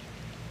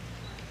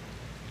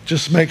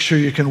 Just make sure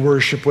you can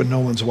worship when no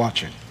one's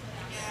watching.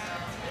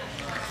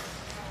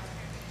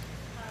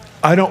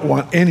 I don't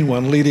want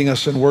anyone leading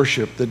us in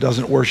worship that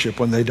doesn't worship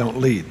when they don't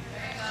lead.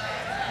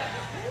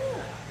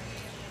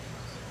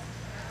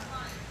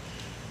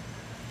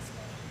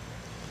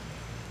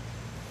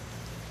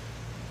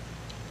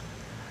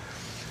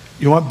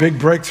 You want big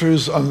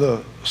breakthroughs on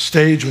the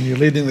stage when you're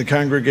leading the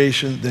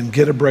congregation? Then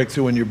get a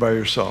breakthrough when you're by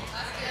yourself.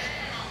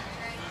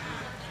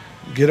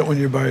 Get it when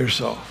you're by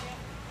yourself.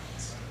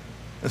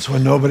 That's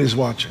when nobody's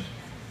watching.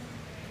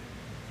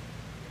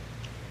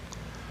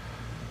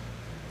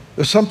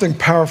 There's something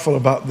powerful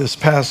about this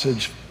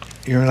passage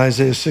here in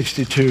Isaiah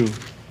 62.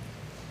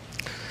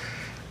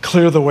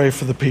 Clear the way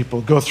for the people.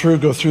 Go through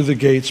the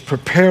gates.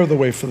 Prepare the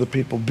way for the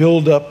people.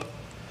 Build up.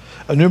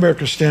 A New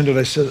American Standard,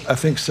 I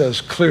think,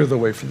 says clear the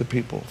way for the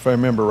people, if I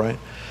remember right.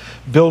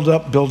 Build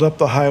up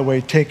the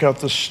highway. Take out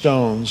the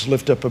stones.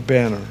 Lift up a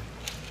banner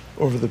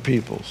over the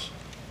peoples.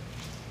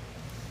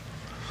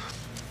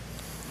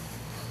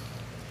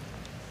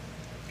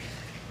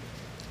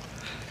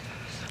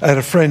 I had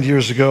a friend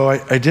years ago.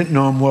 I didn't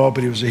know him well,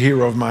 but he was a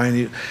hero of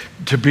mine.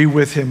 To be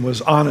with him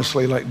was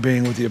honestly like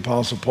being with the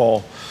Apostle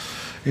Paul.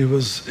 He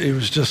was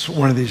just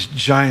one of these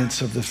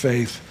giants of the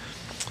faith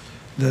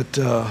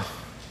that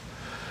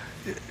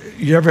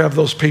you ever have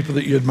those people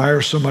that you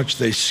admire so much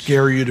they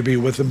scare you to be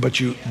with them, but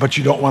you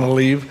don't want to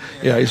leave?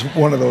 Yeah, he's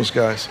one of those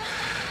guys.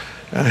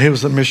 He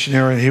was a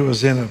missionary, and he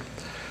was in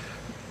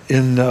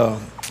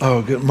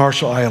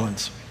Marshall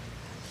Islands.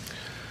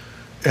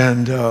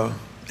 And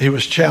he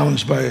was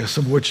challenged by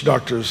some witch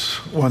doctors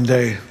one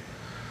day.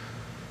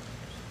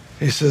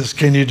 He says,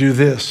 can you do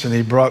this? And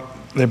they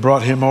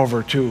brought him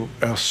over to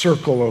a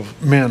circle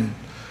of men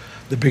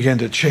that began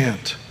to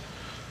chant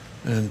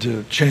and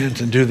to chant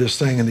and do this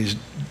thing. And these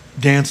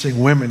dancing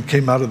women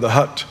came out of the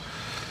hut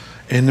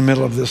in the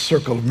middle of this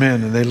circle of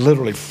men, and they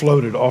literally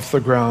floated off the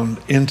ground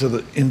into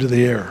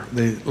the air.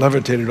 They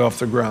levitated off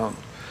the ground.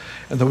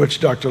 And the witch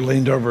doctor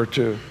leaned over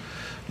to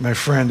my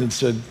friend and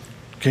said,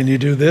 "Can you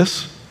do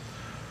this?"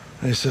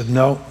 And he said,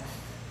 "No,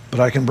 but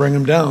I can bring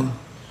them down."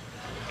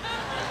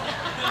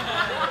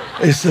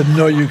 He said,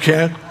 "No, you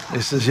can't."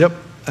 He says, "Yep."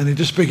 And he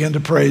just began to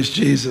praise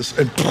Jesus,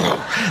 and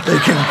they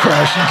came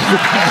crashing to the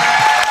ground.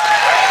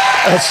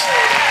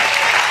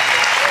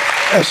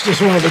 That's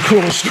just one of the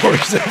coolest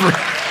stories ever.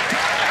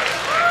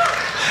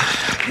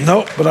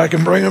 Nope, but I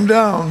can bring them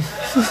down.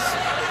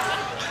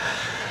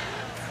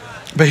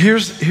 But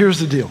here's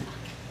the deal.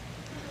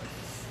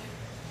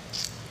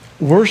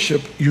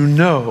 Worship,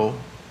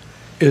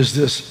 is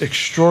this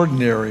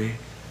extraordinary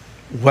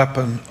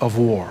weapon of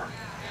war.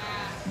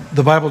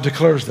 The Bible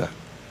declares that.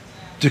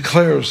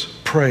 Declares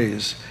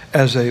praise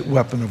as a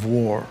weapon of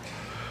war.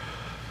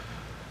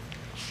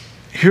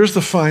 Here's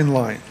the fine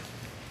line.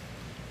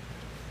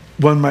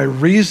 When my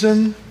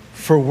reason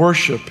for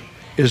worship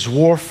is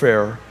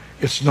warfare,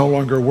 it's no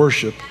longer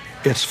worship,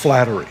 it's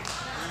flattery.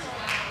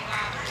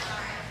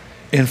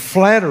 In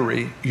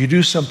flattery, you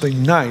do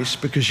something nice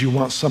because you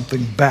want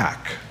something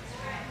back.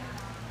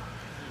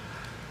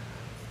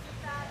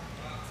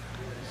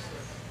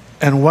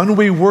 And when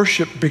we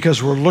worship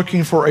because we're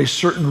looking for a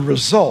certain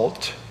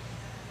result,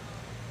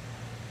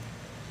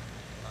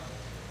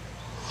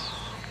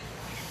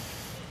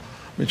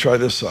 let me try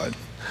this side.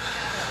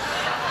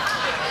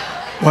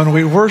 When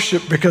we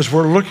worship because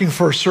we're looking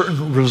for a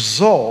certain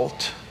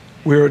result,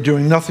 we are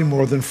doing nothing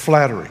more than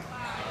flattery.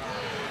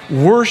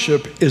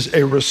 Worship is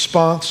a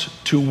response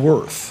to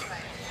worth.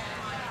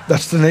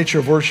 That's the nature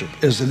of worship,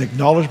 is an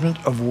acknowledgement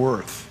of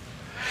worth.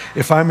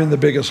 If I'm in the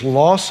biggest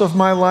loss of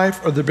my life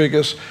or the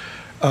biggest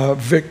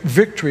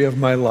victory of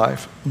my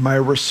life, my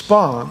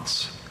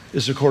response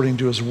is according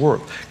to his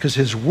worth, because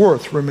his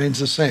worth remains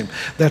the same.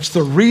 That's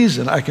the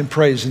reason I can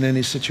praise in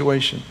any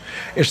situation.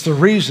 It's the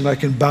reason I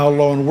can bow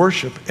low and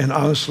worship and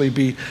honestly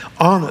be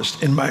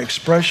honest in my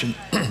expression,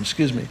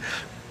 excuse me,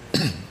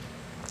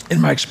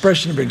 in my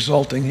expression of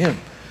exalting him.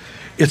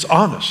 It's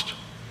honest.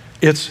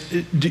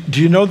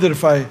 Do you know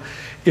that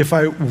if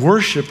I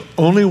worship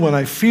only when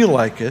I feel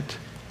like it,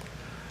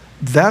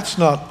 that's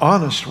not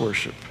honest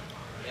worship.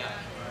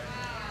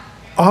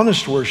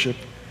 Honest worship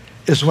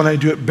is when I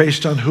do it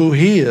based on who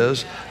he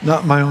is,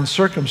 not my own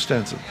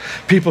circumstances.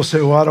 People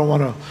say, "Well, I don't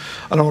want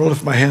to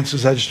lift my hands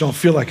because I just don't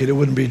feel like it. It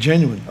wouldn't be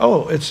genuine."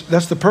 Oh,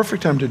 that's the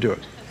perfect time to do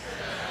it,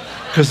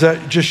 because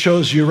that just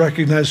shows you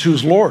recognize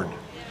who's Lord.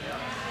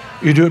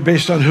 You do it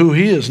based on who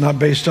he is, not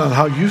based on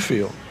how you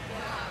feel.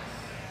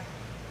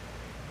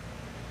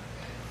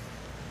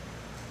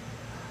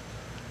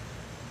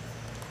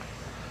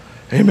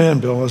 Amen,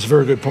 Bill. That's a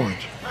very good point.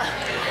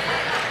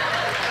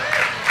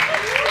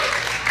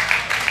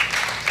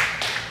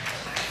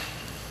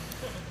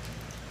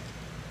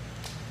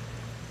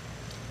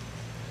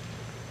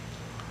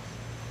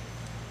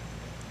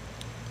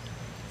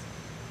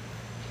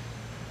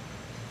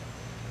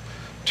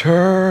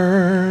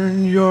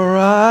 Turn your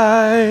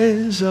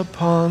eyes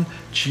upon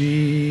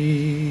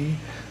Jesus.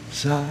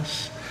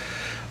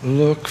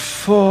 Look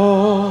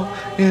full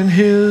in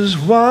his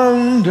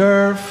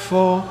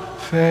wonderful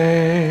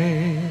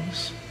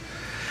face,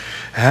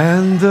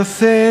 and the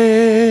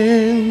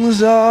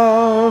things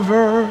of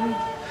earth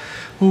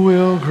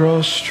will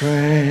grow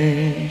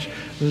strangely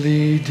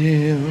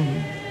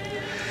dim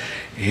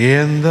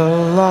in the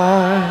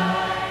light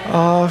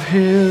of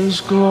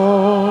his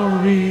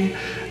glory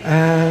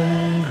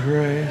and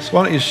grace.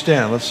 Why don't you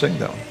stand? Let's sing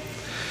that one.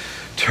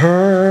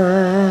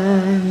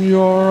 Turn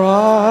your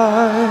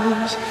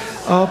eyes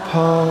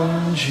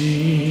upon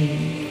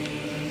Jesus.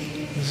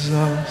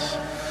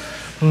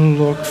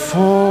 Look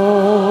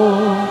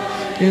full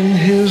in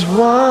his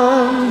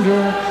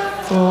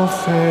wonderful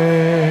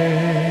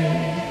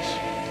face,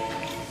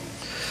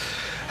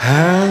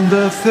 and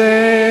the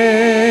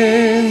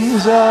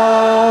things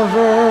of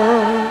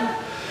earth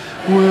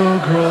will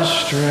grow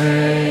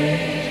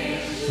strangely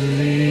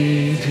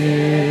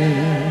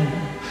dim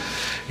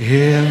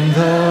in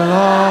the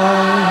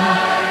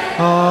light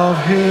of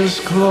his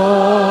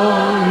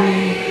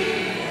glory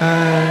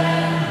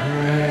and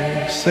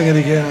grace. Sing it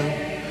again.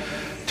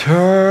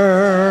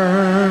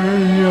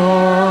 Turn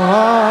your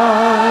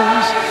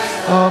eyes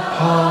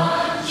upon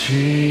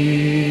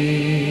Jesus.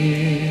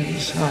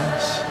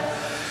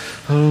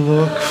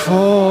 Look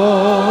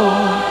full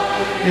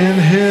in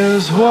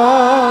his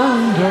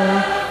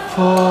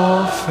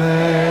wonderful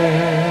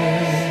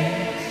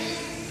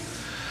face,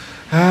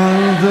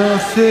 and the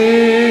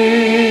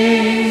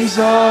things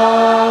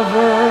of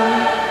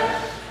earth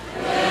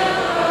will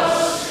grow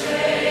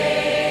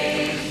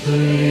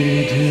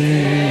strangely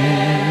dim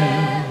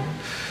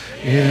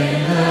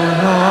in the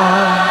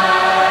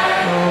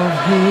light of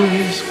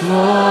his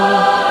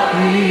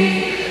glory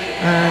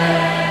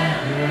and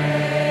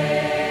grace.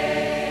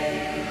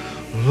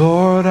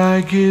 Lord, I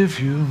give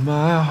you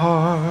my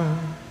heart.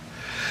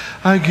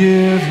 I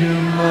give you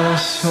my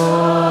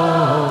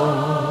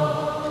soul.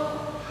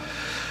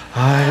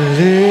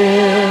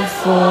 live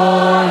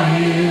for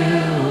you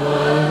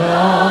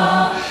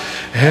alone.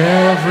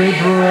 Every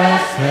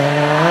breath that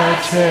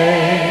I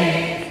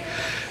take,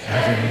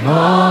 every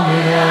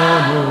moment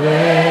I'm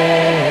awake.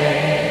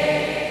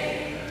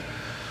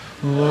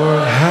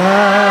 Lord,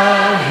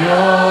 have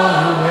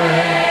your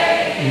way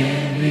in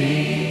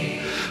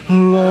me.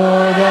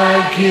 Lord, I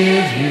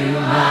give you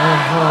my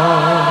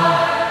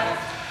heart.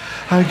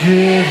 I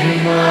give you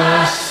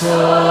my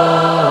soul.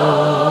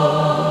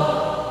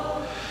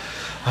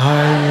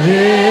 I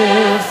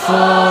live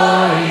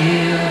for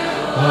you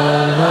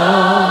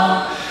alone.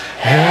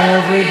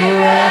 Every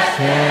breath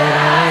that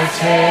I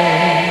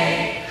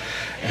take,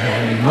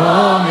 every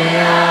moment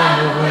I'm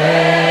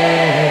awake.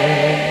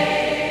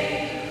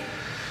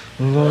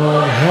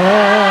 Lord,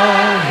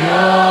 have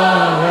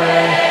your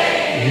way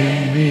in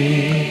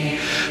me.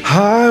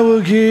 I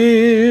will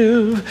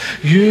give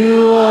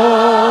you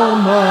all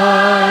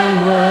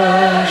my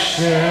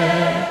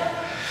worship.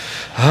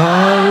 I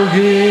will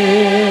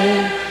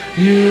give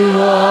you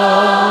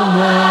all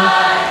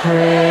my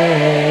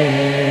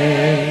praise.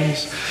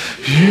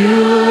 You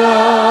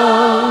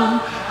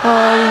alone I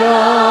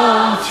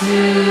long to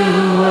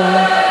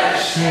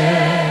worship.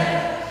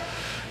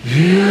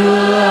 You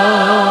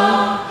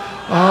alone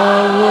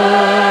are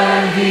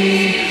worthy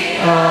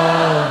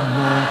of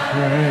my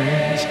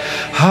praise.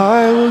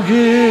 I will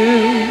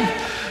give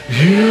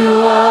you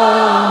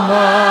all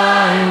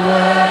my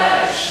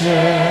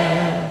worship.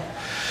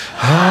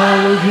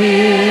 I will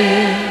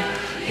give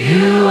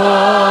you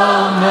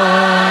all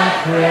my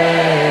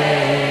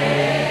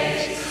praise.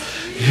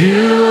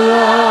 You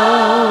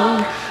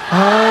alone I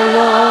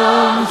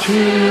long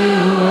to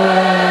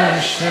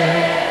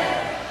worship.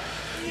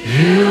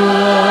 You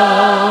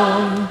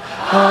alone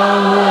are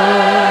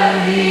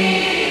worthy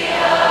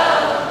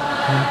of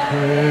my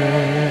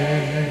praise.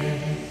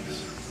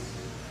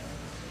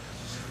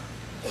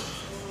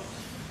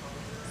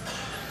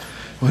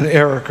 When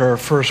Eric, our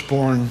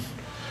firstborn,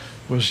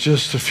 was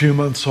just a few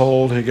months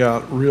old, he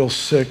got real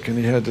sick and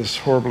he had this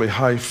horribly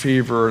high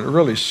fever, and it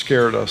really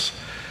scared us.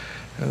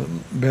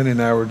 And Benny and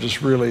I were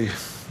just really,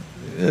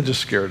 it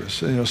just scared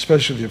us. You know,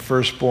 especially with your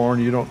firstborn,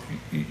 you don't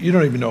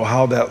even know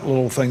how that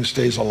little thing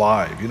stays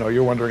alive. You know,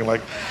 you're wondering,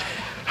 like,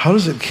 how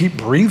does it keep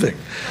breathing?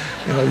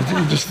 You know,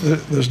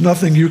 there's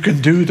nothing you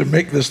can do to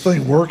make this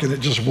thing work, and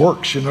it just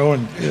works, you know.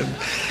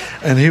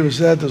 And he was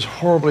at this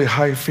horribly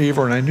high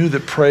fever, and I knew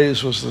that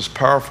praise was this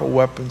powerful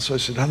weapon. So I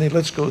said, honey,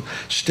 let's go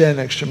stand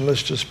next to him.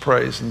 Let's just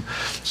praise. And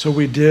so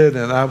we did,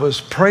 and I was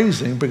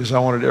praising because I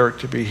wanted Eric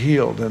to be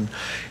healed. And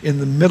in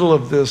the middle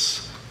of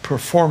this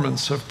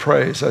performance of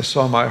praise, I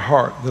saw my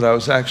heart that I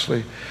was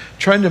actually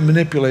trying to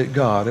manipulate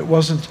God. It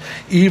wasn't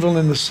evil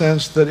in the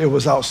sense that it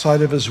was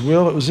outside of his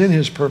will. It was in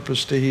his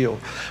purpose to heal.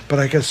 But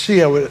I could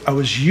see I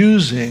was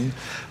using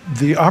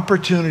the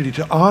opportunity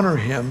to honor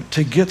him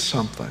to get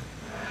something.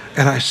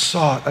 And I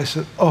saw it. I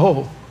said,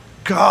 oh,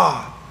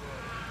 God,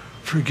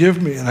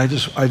 forgive me. And I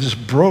just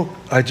broke.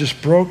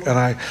 And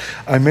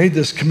I made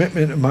this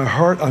commitment in my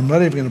heart. I'm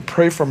not even going to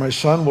pray for my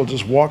son. We'll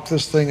just walk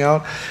this thing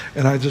out.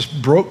 And I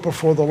just broke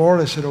before the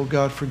Lord. I said, oh,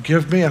 God,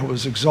 forgive me. I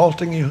was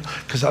exalting you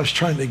because I was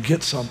trying to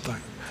get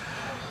something.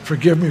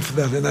 Forgive me for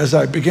that. And as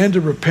I began to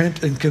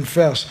repent and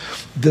confess,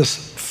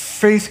 this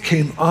faith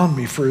came on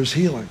me for his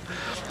healing.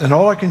 And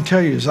all I can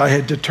tell you is I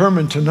had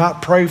determined to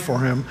not pray for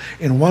him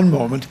in one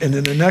moment, and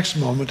in the next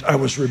moment I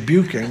was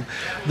rebuking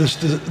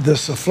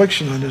this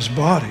affliction on his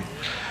body.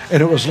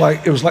 And it was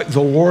like the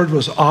Lord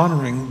was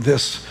honoring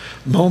this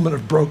moment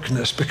of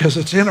brokenness, because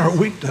it's in our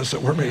weakness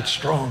that we're made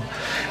strong.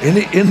 In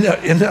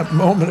that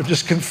moment of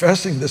just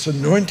confessing, this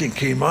anointing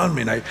came on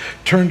me, and I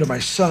turned to my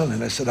son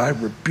and I said, I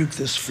rebuke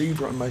this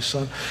fever on my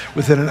son.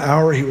 Within an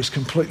hour, he was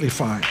completely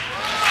fine.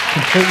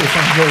 Completely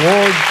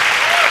fine.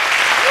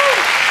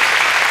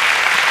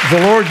 The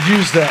Lord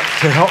used that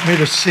to help me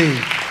to see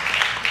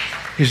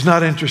he's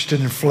not interested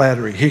in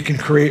flattery. He can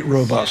create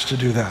robots to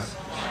do that.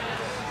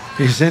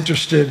 He's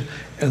interested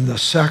in the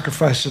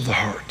sacrifice of the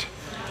heart,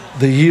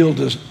 the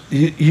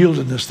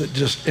yieldedness that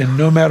just, and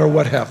no matter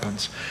what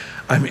happens,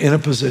 I'm in a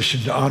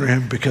position to honor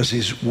him because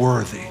he's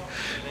worthy,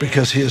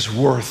 because he is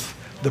worth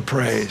the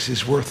praise.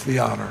 He's worth the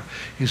honor.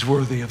 He's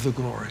worthy of the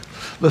glory.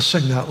 Let's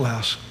sing that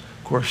last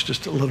chorus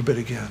just a little bit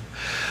again.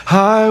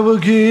 I will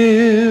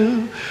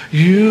give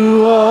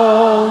you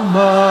all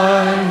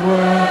my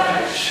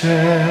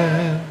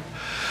worship.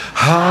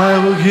 I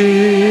will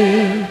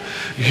give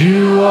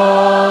you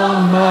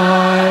all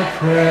my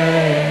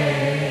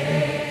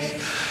praise.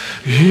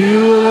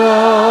 You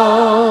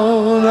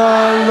alone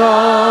I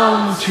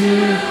long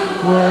to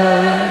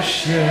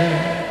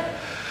worship.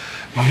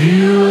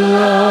 You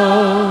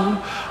alone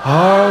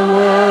are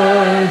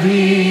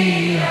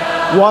worthy.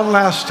 One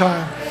last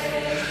time.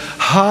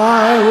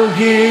 I will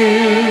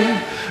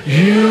give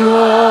you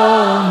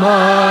all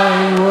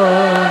my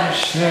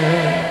worship.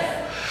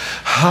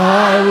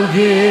 I will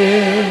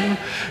give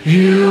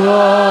you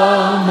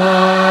all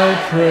my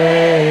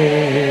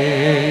praise.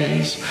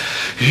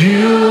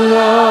 You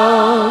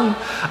alone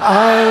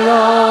I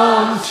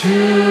long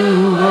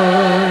to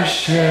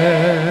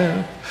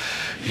worship.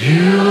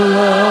 You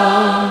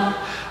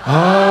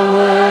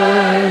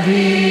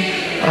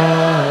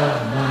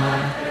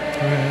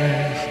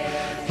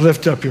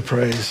Lift up your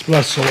praise.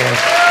 Bless the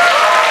Lord.